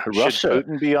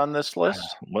Putin be on this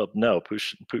list? Well, no,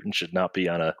 Putin should not be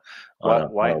on a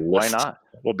why list. Why not?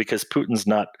 Well, because Putin's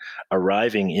not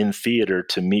arriving in theater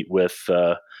to meet with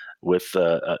a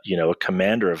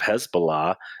commander of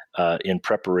Hezbollah in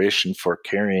preparation for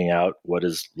carrying out what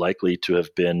is likely to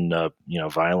have been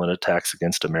violent attacks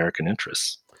against American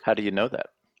interests. How do you know that?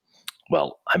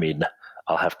 Well, I mean,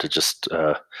 I'll have to just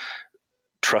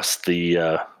trust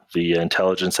the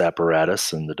intelligence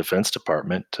apparatus and the Defense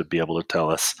Department to be able to tell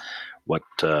us what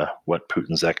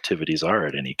Putin's activities are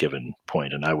at any given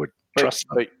point, and I would trust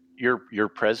them. But your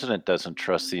president doesn't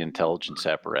trust the intelligence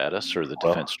apparatus or the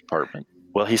Defense Department.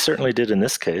 Well, he certainly did in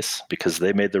this case, because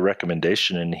they made the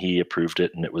recommendation and he approved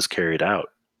it, and it was carried out.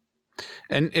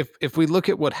 And if we look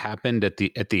at what happened at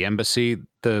the embassy,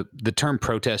 the term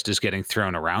protest is getting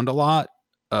thrown around a lot.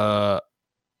 Are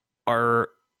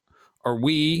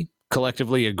we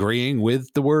collectively agreeing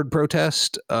with the word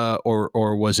protest,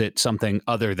 or was it something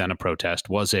other than a protest?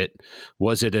 Was it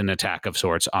an attack of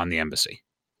sorts on the embassy?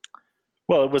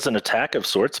 Well, it was an attack of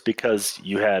sorts because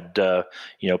you had,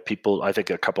 people. I think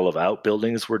a couple of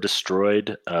outbuildings were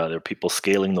destroyed. There were people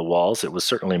scaling the walls. It was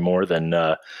certainly more than,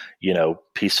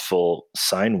 peaceful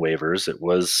sign waivers. It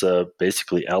was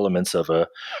basically elements of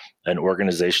an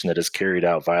organization that has carried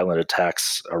out violent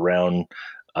attacks around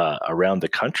the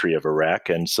country of Iraq.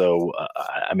 And so,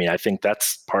 I think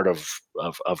that's part of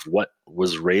what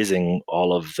was raising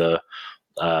all of the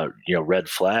red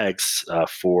flags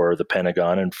for the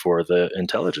Pentagon and for the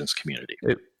intelligence community.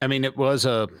 It was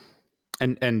a,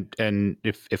 and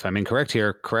if I'm incorrect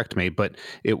here, correct me, but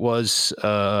it was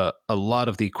a lot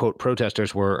of the quote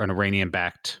protesters were an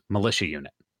Iranian-backed militia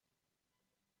unit.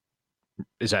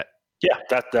 Is that? Yeah,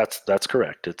 that's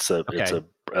correct. It's an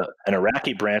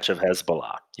Iraqi branch of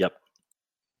Hezbollah. Yep.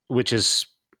 Which is,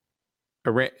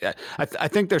 I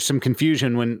think there's some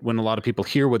confusion when a lot of people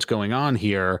hear what's going on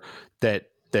here, that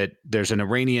there's an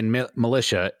Iranian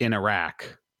militia in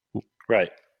Iraq.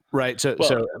 Right. So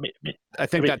I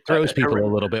think that throws people a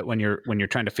little bit when you're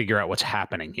trying to figure out what's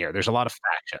happening here. There's a lot of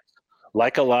factions.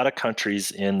 Like a lot of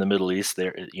countries in the Middle East,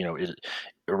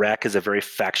 Iraq is a very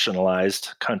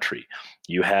factionalized country.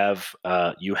 You have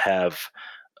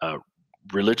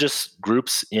religious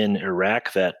groups in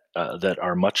Iraq that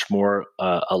are much more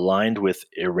aligned with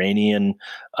Iranian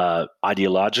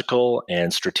ideological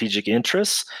and strategic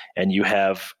interests, and you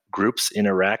have groups in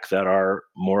Iraq that are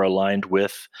more aligned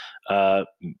with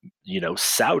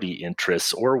Saudi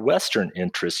interests or Western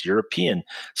interests, European.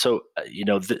 So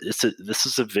this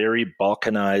is a very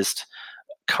Balkanized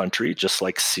country, just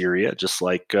like Syria, just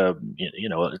like the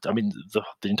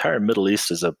entire Middle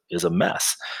East is a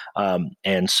mess,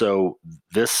 and so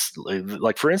this,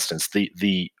 like for instance,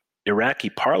 the Iraqi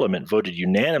parliament voted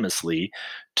unanimously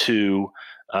to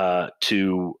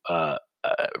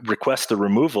request the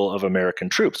removal of American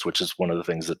troops, which is one of the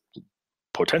things that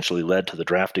potentially led to the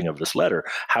drafting of this letter.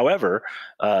 However,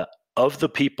 of the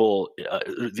people,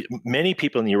 many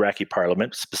people in the Iraqi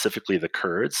parliament, specifically the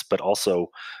Kurds, but also,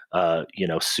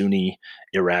 Sunni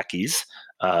Iraqis,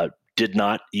 did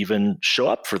not even show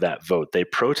up for that vote. They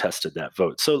protested that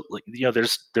vote. So,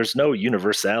 there's no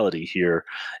universality here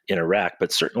in Iraq,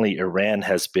 but certainly Iran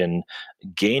has been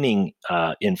gaining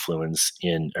influence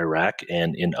in Iraq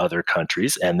and in other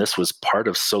countries, and this was part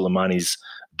of Soleimani's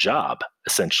job,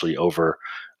 essentially over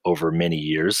many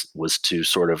years, was to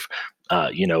sort of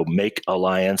make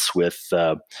alliance with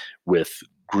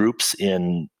groups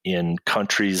in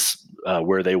countries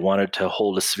where they wanted to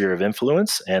hold a sphere of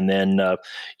influence, and then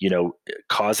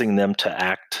causing them to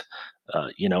act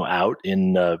out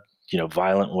in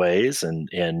violent ways and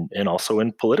also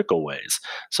in political ways.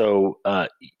 So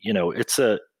it's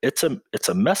a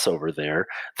mess over there.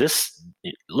 I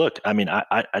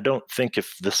don't think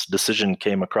if this decision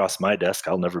came across my desk,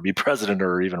 I'll never be president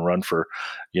or even run for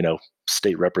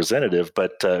state representative.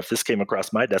 But if this came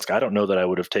across my desk, I don't know that I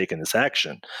would have taken this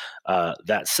action.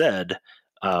 That said,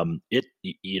 he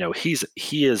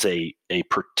is a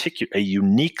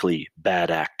uniquely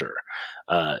bad actor,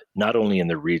 not only in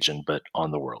the region but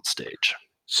on the world stage.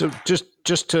 So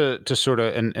just to sort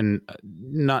of, and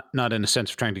not in a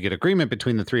sense of trying to get agreement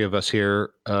between the three of us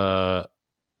here, but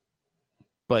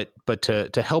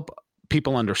to help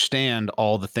people understand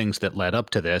all the things that led up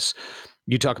to this.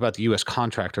 You talk about the U.S.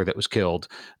 contractor that was killed.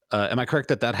 Am I correct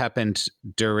that happened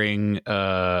during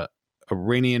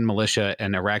Iranian militia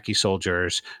and Iraqi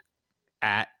soldiers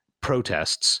at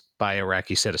protests by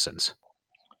Iraqi citizens?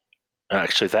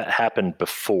 Actually, that happened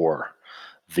before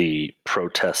the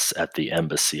protests at the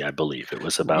embassy, I believe. It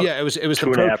was about it was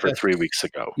 2.5 or 3 weeks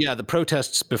ago. Yeah, the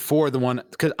protests before the one,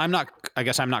 because I'm not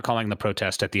calling the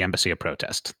protest at the embassy a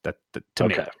protest to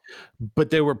me.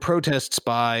 But there were protests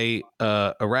by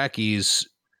Iraqis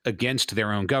against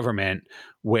their own government,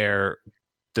 where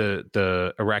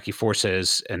the Iraqi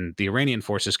forces and the Iranian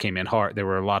forces came in hard. There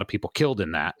were a lot of people killed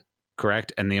in that,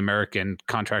 correct? And the American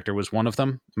contractor was one of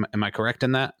them. Am I correct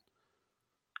in that?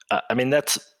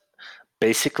 That's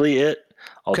basically it.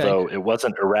 Although it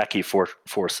wasn't Iraqi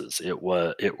forces, it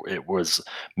was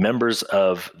members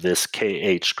of this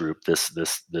KH group,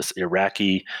 this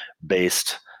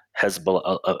Iraqi-based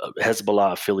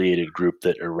Hezbollah affiliated group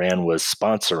that Iran was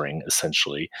sponsoring,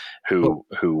 essentially, who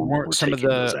were some taking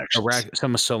those actions.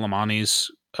 Some of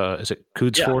Soleimani's is it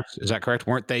Quds force? Is that correct?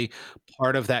 Weren't they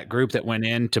part of that group that went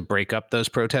in to break up those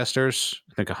protesters?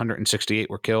 I think 168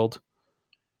 were killed.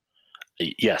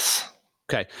 Yes.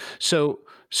 Okay, so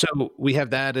we have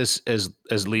that as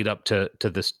lead up to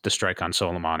the strike on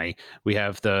Soleimani. We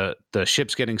have the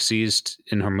ships getting seized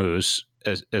in Hormuz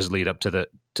as lead up to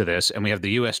this, and we have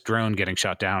the U.S. drone getting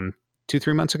shot down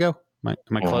 2-3 months ago.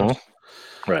 Am I close?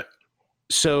 Right.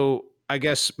 So I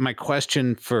guess my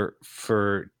question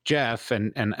for Jeff,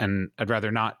 and I'd rather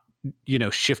not,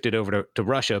 shift it over to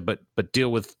Russia, but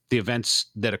deal with the events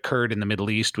that occurred in the Middle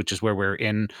East, which is where we're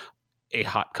in a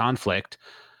hot conflict.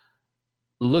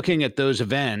 Looking at those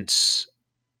events,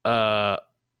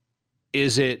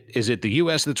 is it the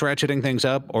U.S. that's ratcheting things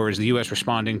up, or is the U.S.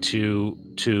 responding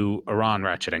to Iran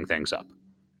ratcheting things up?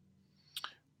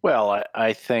 Well,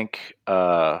 I think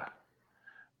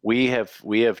we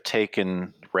have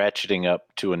taken ratcheting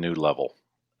up to a new level.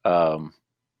 I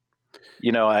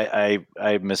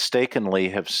mistakenly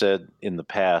have said in the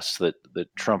past that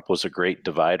Trump was a great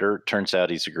divider. Turns out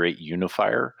he's a great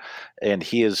unifier, and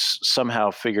he has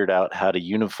somehow figured out how to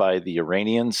unify the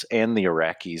Iranians and the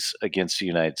Iraqis against the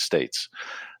United States.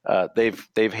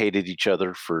 They've hated each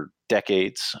other for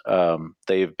decades.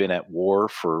 They've been at war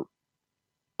for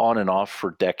on and off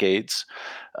for decades,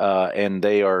 and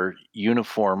they are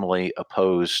uniformly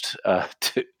opposed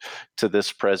to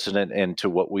this president and to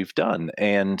what we've done.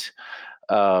 And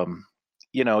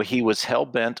he was hell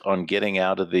bent on getting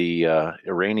out of the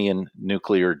Iranian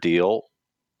nuclear deal,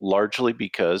 largely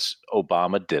because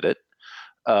Obama did it.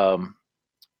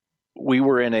 We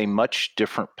were in a much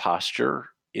different posture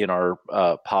in our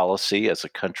policy as a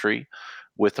country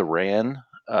with Iran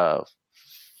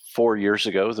 4 years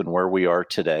ago than where we are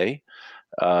today.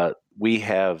 We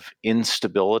have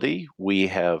instability. We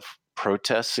have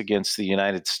protests against the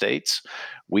United States.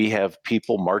 We have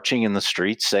people marching in the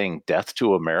streets saying "Death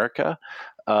to America."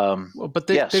 But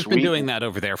they've been doing that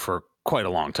over there for quite a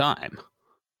long time.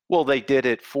 Well, they did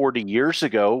it 40 years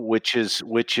ago, which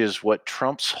is what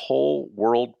Trump's whole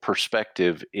world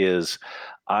perspective is.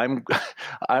 I'm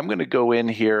going to go in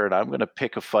here and I'm going to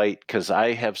pick a fight because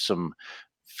I have some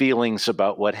feelings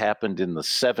about what happened in the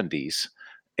 70s,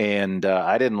 and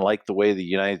I didn't like the way the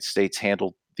United States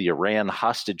handled the Iran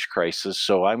hostage crisis.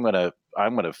 So I'm going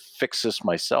to fix this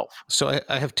myself. So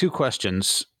I have two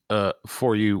questions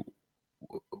for you.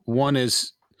 One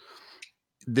is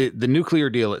the nuclear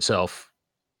deal itself.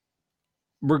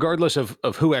 Regardless of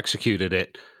who executed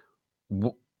it,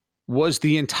 was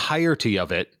the entirety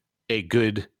of it a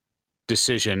good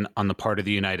decision on the part of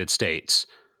the United States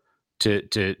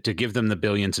to give them the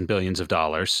billions and billions of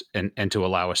dollars and to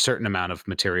allow a certain amount of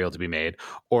material to be made?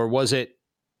 Or was it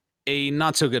a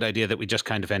not so good idea that we just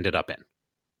kind of ended up in?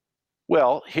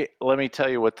 Well, let me tell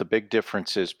you what the big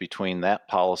difference is between that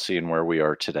policy and where we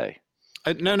are today.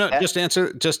 Just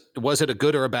answer. Just, was it a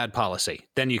good or a bad policy?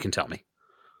 Then you can tell me.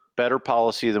 Better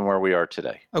policy than where we are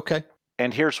today. Okay.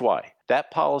 And here's why. That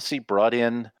policy brought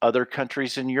in other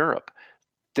countries in Europe.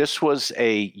 This was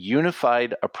a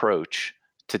unified approach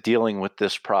to dealing with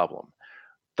this problem.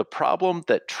 The problem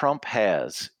that Trump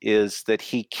has is that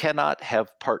he cannot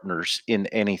have partners in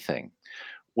anything.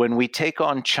 When we take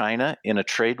on China in a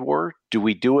trade war, do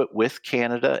we do it with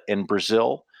Canada and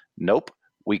Brazil? Nope.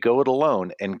 We go it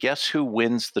alone. And guess who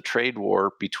wins the trade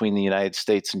war between the United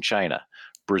States and China?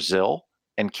 Brazil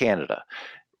and Canada.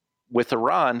 With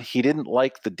Iran, he didn't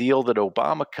like the deal that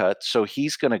Obama cut, so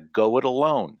he's going to go it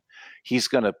alone. He's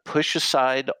going to push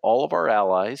aside all of our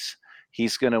allies.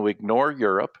 He's going to ignore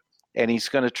Europe, and he's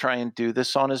going to try and do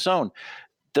this on his own.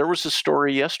 There was a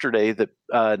story yesterday that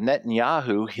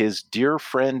Netanyahu, his dear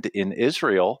friend in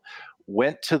Israel,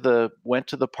 went to the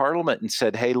parliament and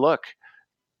said, "Hey, look,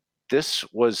 this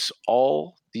was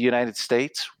all the United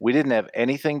States. We didn't have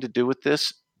anything to do with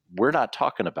this. We're not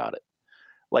talking about it."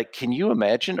 Like, can you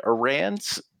imagine?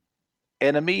 Iran's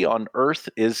enemy on earth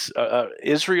is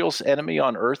Israel's enemy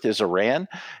on earth is Iran,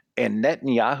 and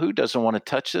Netanyahu doesn't want to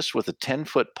touch this with a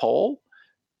 10-foot pole?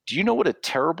 Do you know what a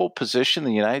terrible position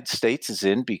the United States is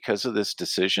in because of this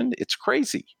decision? It's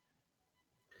crazy.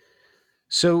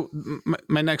 So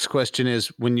my next question is,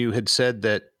 when you had said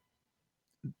that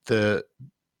the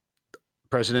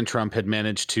President Trump had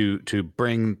managed to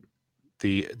bring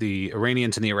the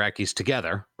Iranians and the Iraqis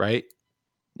together, right?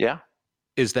 Yeah.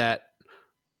 Is that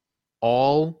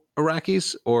all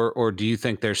Iraqis, or do you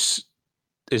think is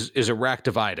Iraq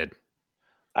divided?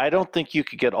 I don't think you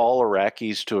could get all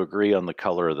Iraqis to agree on the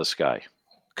color of the sky.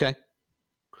 Okay.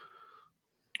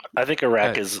 I think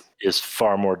Iraq is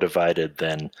far more divided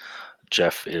than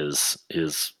Jeff is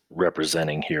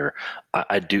representing here.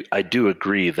 I do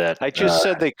agree that I just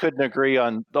said they couldn't agree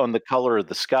on the color of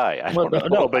the sky. I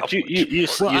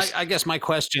guess my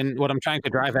question, what I'm trying to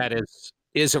drive at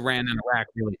is Iran and Iraq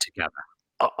really together?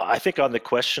 I think on the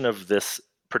question of this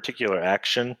particular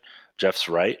action, Jeff's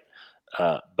right.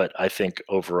 But I think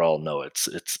overall, no, it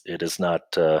is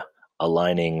not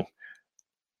aligning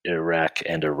Iraq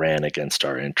and Iran against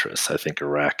our interests. I think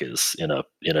Iraq is in a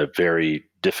very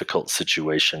difficult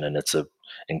situation, and it's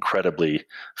incredibly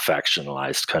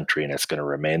factionalized country, and it's going to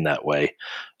remain that way.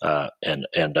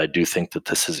 And I do think that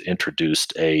this has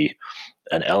introduced an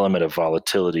element of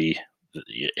volatility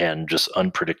and just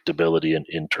unpredictability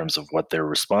in terms of what their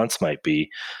response might be.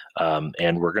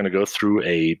 And we're going to go through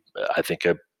I think,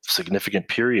 a significant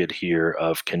period here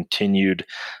of continued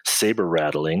saber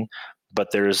rattling. But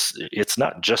it's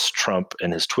not just Trump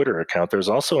and his Twitter account. There's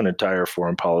also an entire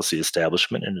foreign policy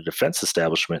establishment and a defense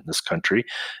establishment in this country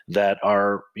that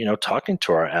are, talking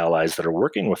to our allies, that are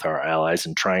working with our allies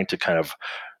and trying to kind of,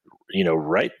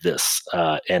 right this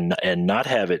and not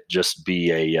have it just be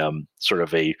a sort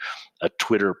of a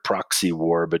Twitter proxy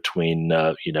war between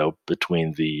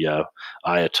between the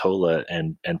Ayatollah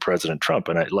and President Trump.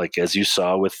 And as you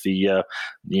saw with the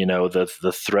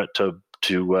threat to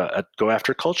go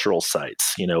after cultural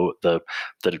sites, the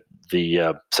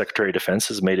Secretary of Defense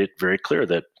has made it very clear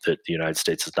that the United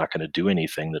States is not going to do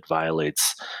anything that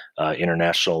violates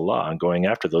international law on going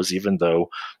after those, even though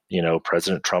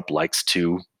President Trump likes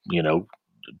to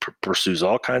pursues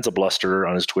all kinds of bluster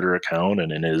on his Twitter account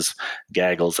and in his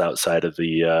gaggles outside of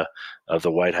the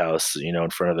White House, in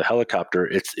front of the helicopter.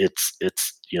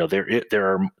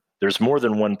 There's more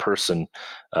than one person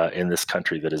in this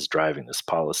country that is driving this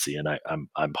policy, and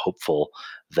I'm hopeful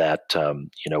that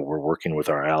we're working with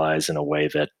our allies in a way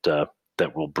that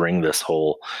will bring this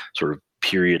whole sort of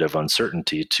period of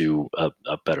uncertainty to a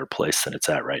better place than it's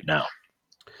at right now.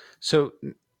 So,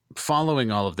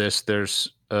 following all of this,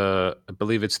 there's I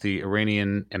believe it's the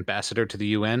Iranian ambassador to the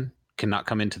UN cannot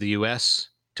come into the U.S.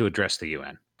 to address the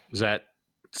UN. Is that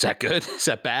good? Is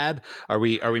that bad? Are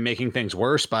we making things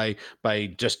worse by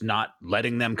just not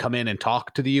letting them come in and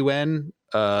talk to the UN?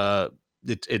 It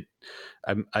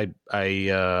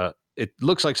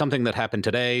looks like something that happened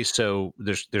today. So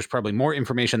there's probably more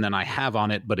information than I have on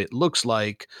it, but it looks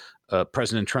like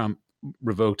President Trump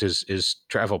revoked his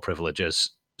travel privileges.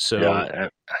 So yeah,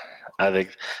 I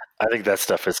think that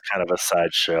stuff is kind of a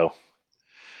sideshow.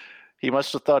 He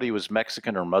must have thought he was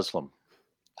Mexican or Muslim.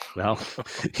 Well,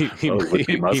 he would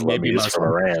be Muslim. He may be Muslim.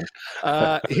 From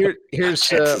Iran. Here's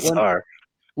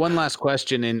one last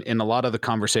question. In a lot of the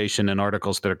conversation and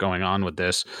articles that are going on with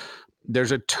this,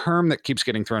 there's a term that keeps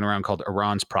getting thrown around called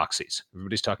Iran's proxies.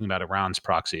 Everybody's talking about Iran's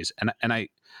proxies, and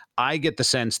I get the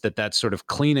sense that that's sort of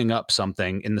cleaning up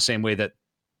something in the same way that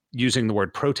using the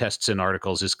word protests in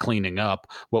articles is cleaning up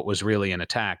what was really an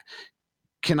attack.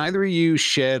 Can either of you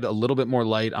shed a little bit more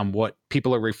light on what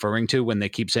people are referring to when they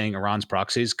keep saying Iran's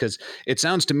proxies? Because it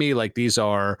sounds to me like these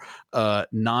are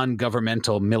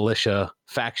non-governmental militia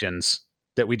factions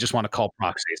that we just want to call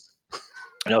proxies.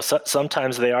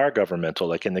 Sometimes they are governmental,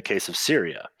 like in the case of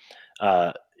Syria.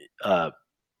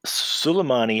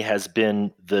 Soleimani has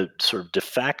been the sort of de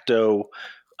facto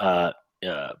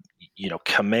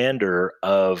commander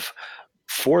of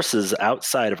forces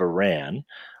outside of Iran,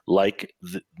 like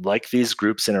these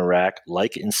groups in Iraq,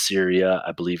 like in Syria.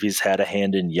 I believe he's had a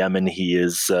hand in Yemen. He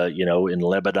is, in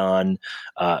Lebanon.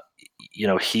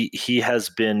 He has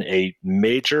been a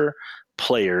major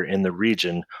player in the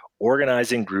region,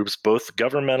 organizing groups, both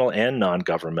governmental and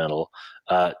non-governmental,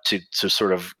 to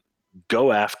sort of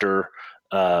go after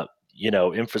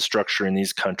infrastructure in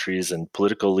these countries and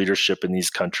political leadership in these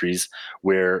countries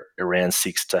where Iran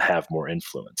seeks to have more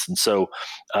influence. And so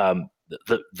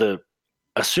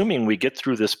assuming we get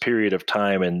through this period of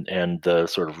time and the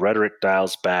sort of rhetoric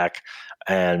dials back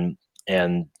and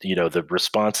the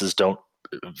responses don't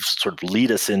sort of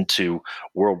lead us into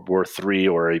World War III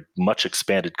or a much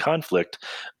expanded conflict,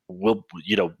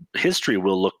 history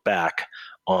will look back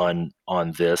on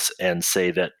this and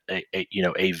say that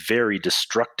a very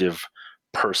destructive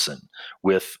person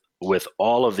with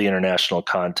all of the international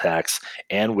contacts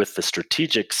and with the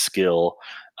strategic skill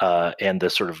and the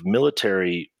sort of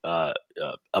military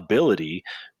ability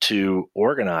to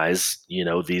organize,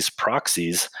 these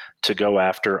proxies to go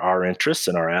after our interests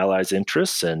and our allies'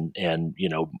 interests and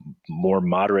more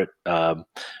moderate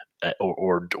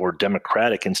or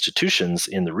democratic institutions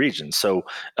in the region. So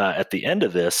at the end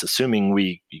of this, assuming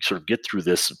we sort of get through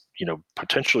this,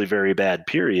 potentially very bad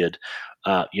period,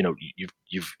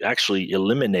 you've actually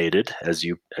eliminated, as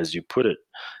you put it,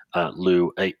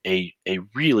 Lou, a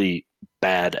really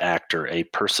bad actor, a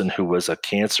person who was a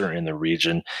cancer in the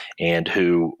region and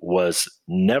who was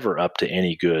never up to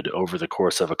any good over the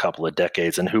course of a couple of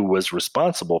decades, and who was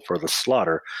responsible for the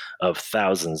slaughter of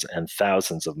thousands and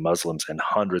thousands of Muslims and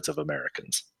hundreds of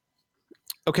Americans.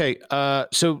 Okay,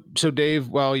 so Dave,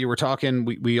 while you were talking,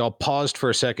 we all paused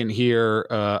for a second here.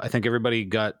 I think everybody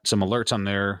got some alerts on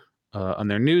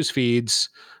their news feeds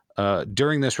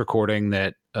during this recording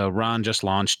that Iran just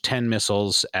launched 10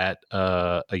 missiles at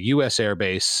a U.S.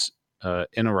 airbase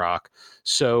in Iraq.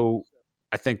 So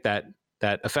I think that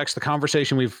affects the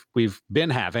conversation we've been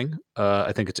having.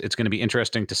 I think it's going to be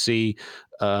interesting to see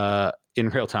in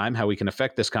real time how we can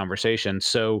affect this conversation.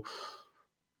 So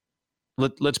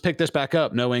let's pick this back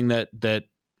up, knowing that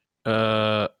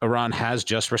Iran has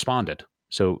just responded.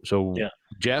 So yeah.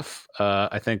 Jeff,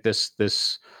 I think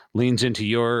this leans into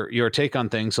your take on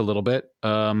things a little bit.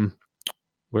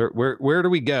 Where do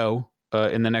we go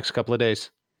in the next couple of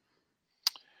days?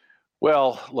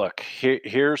 Well, look,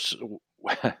 here's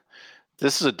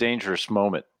this is a dangerous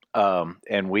moment,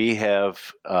 and we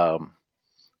have a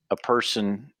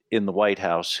person in the White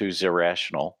House who's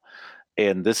irrational,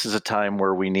 and this is a time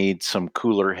where we need some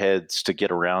cooler heads to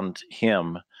get around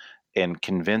him and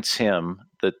convince him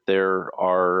that there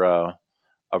are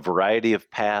a variety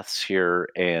of paths here,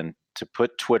 and to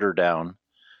put Twitter down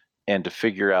and to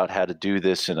figure out how to do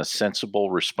this in a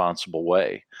sensible, responsible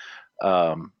way.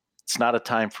 It's not a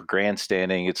time for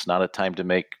grandstanding. It's not a time to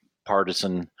make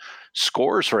partisan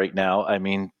scores right now. I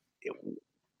mean,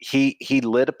 he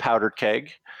lit a powder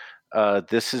keg.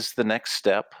 This is the next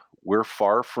step. We're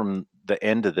far from the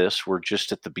end of this. We're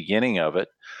just at the beginning of it.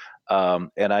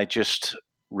 And I just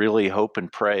really hope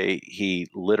and pray he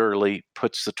literally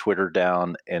puts the Twitter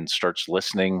down and starts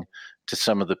listening to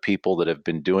some of the people that have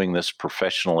been doing this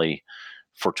professionally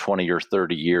for 20 or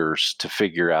 30 years to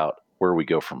figure out where we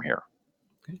go from here.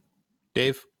 Okay.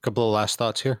 Dave, a couple of last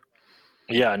thoughts here.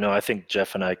 Yeah, no, I think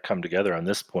Jeff and I come together on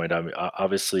this point. I mean,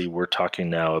 obviously, we're talking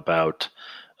now about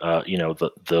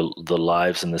the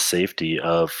lives and the safety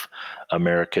of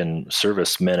American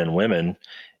servicemen and women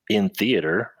in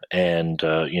theater, and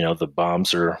the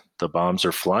bombs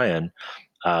are flying.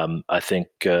 I think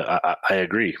I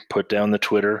agree. Put down the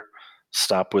Twitter.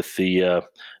 Stop with the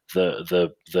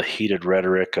heated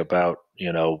rhetoric about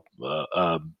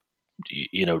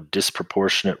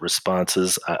disproportionate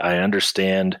responses. I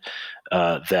understand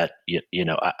that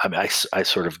I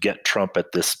sort of get Trump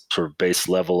at this sort of base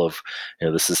level of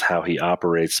this is how he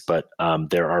operates, but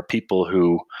there are people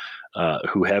who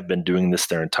have been doing this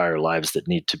their entire lives that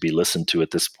need to be listened to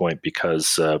at this point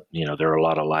because there are a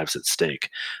lot of lives at stake.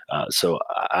 So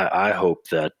I hope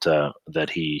that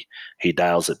he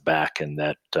dials it back, and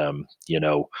that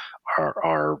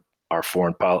our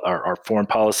foreign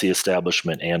policy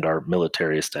establishment and our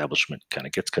military establishment kind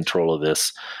of gets control of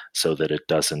this, so that it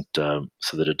doesn't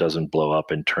blow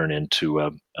up and turn into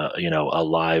a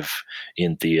live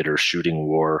in theater shooting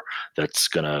war that's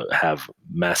going to have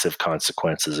massive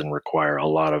consequences and require a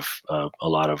lot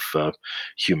of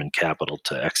human capital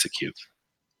to execute.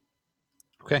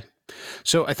 Okay.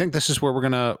 So I think this is where we're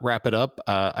going to wrap it up.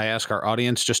 I ask our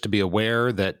audience just to be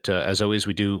aware that, as always,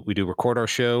 we do record our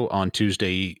show on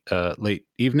Tuesday late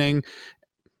evening.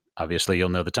 Obviously, you'll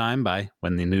know the time by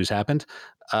when the news happened,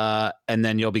 and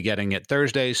then you'll be getting it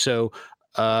Thursday. So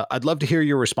I'd love to hear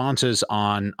your responses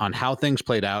on how things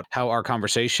played out, how our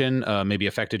conversation maybe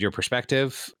affected your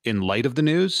perspective in light of the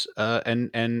news, and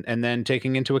then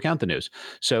taking into account the news.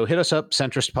 So hit us up,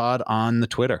 Centrist Pod, on the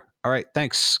Twitter. All right,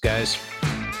 thanks, guys.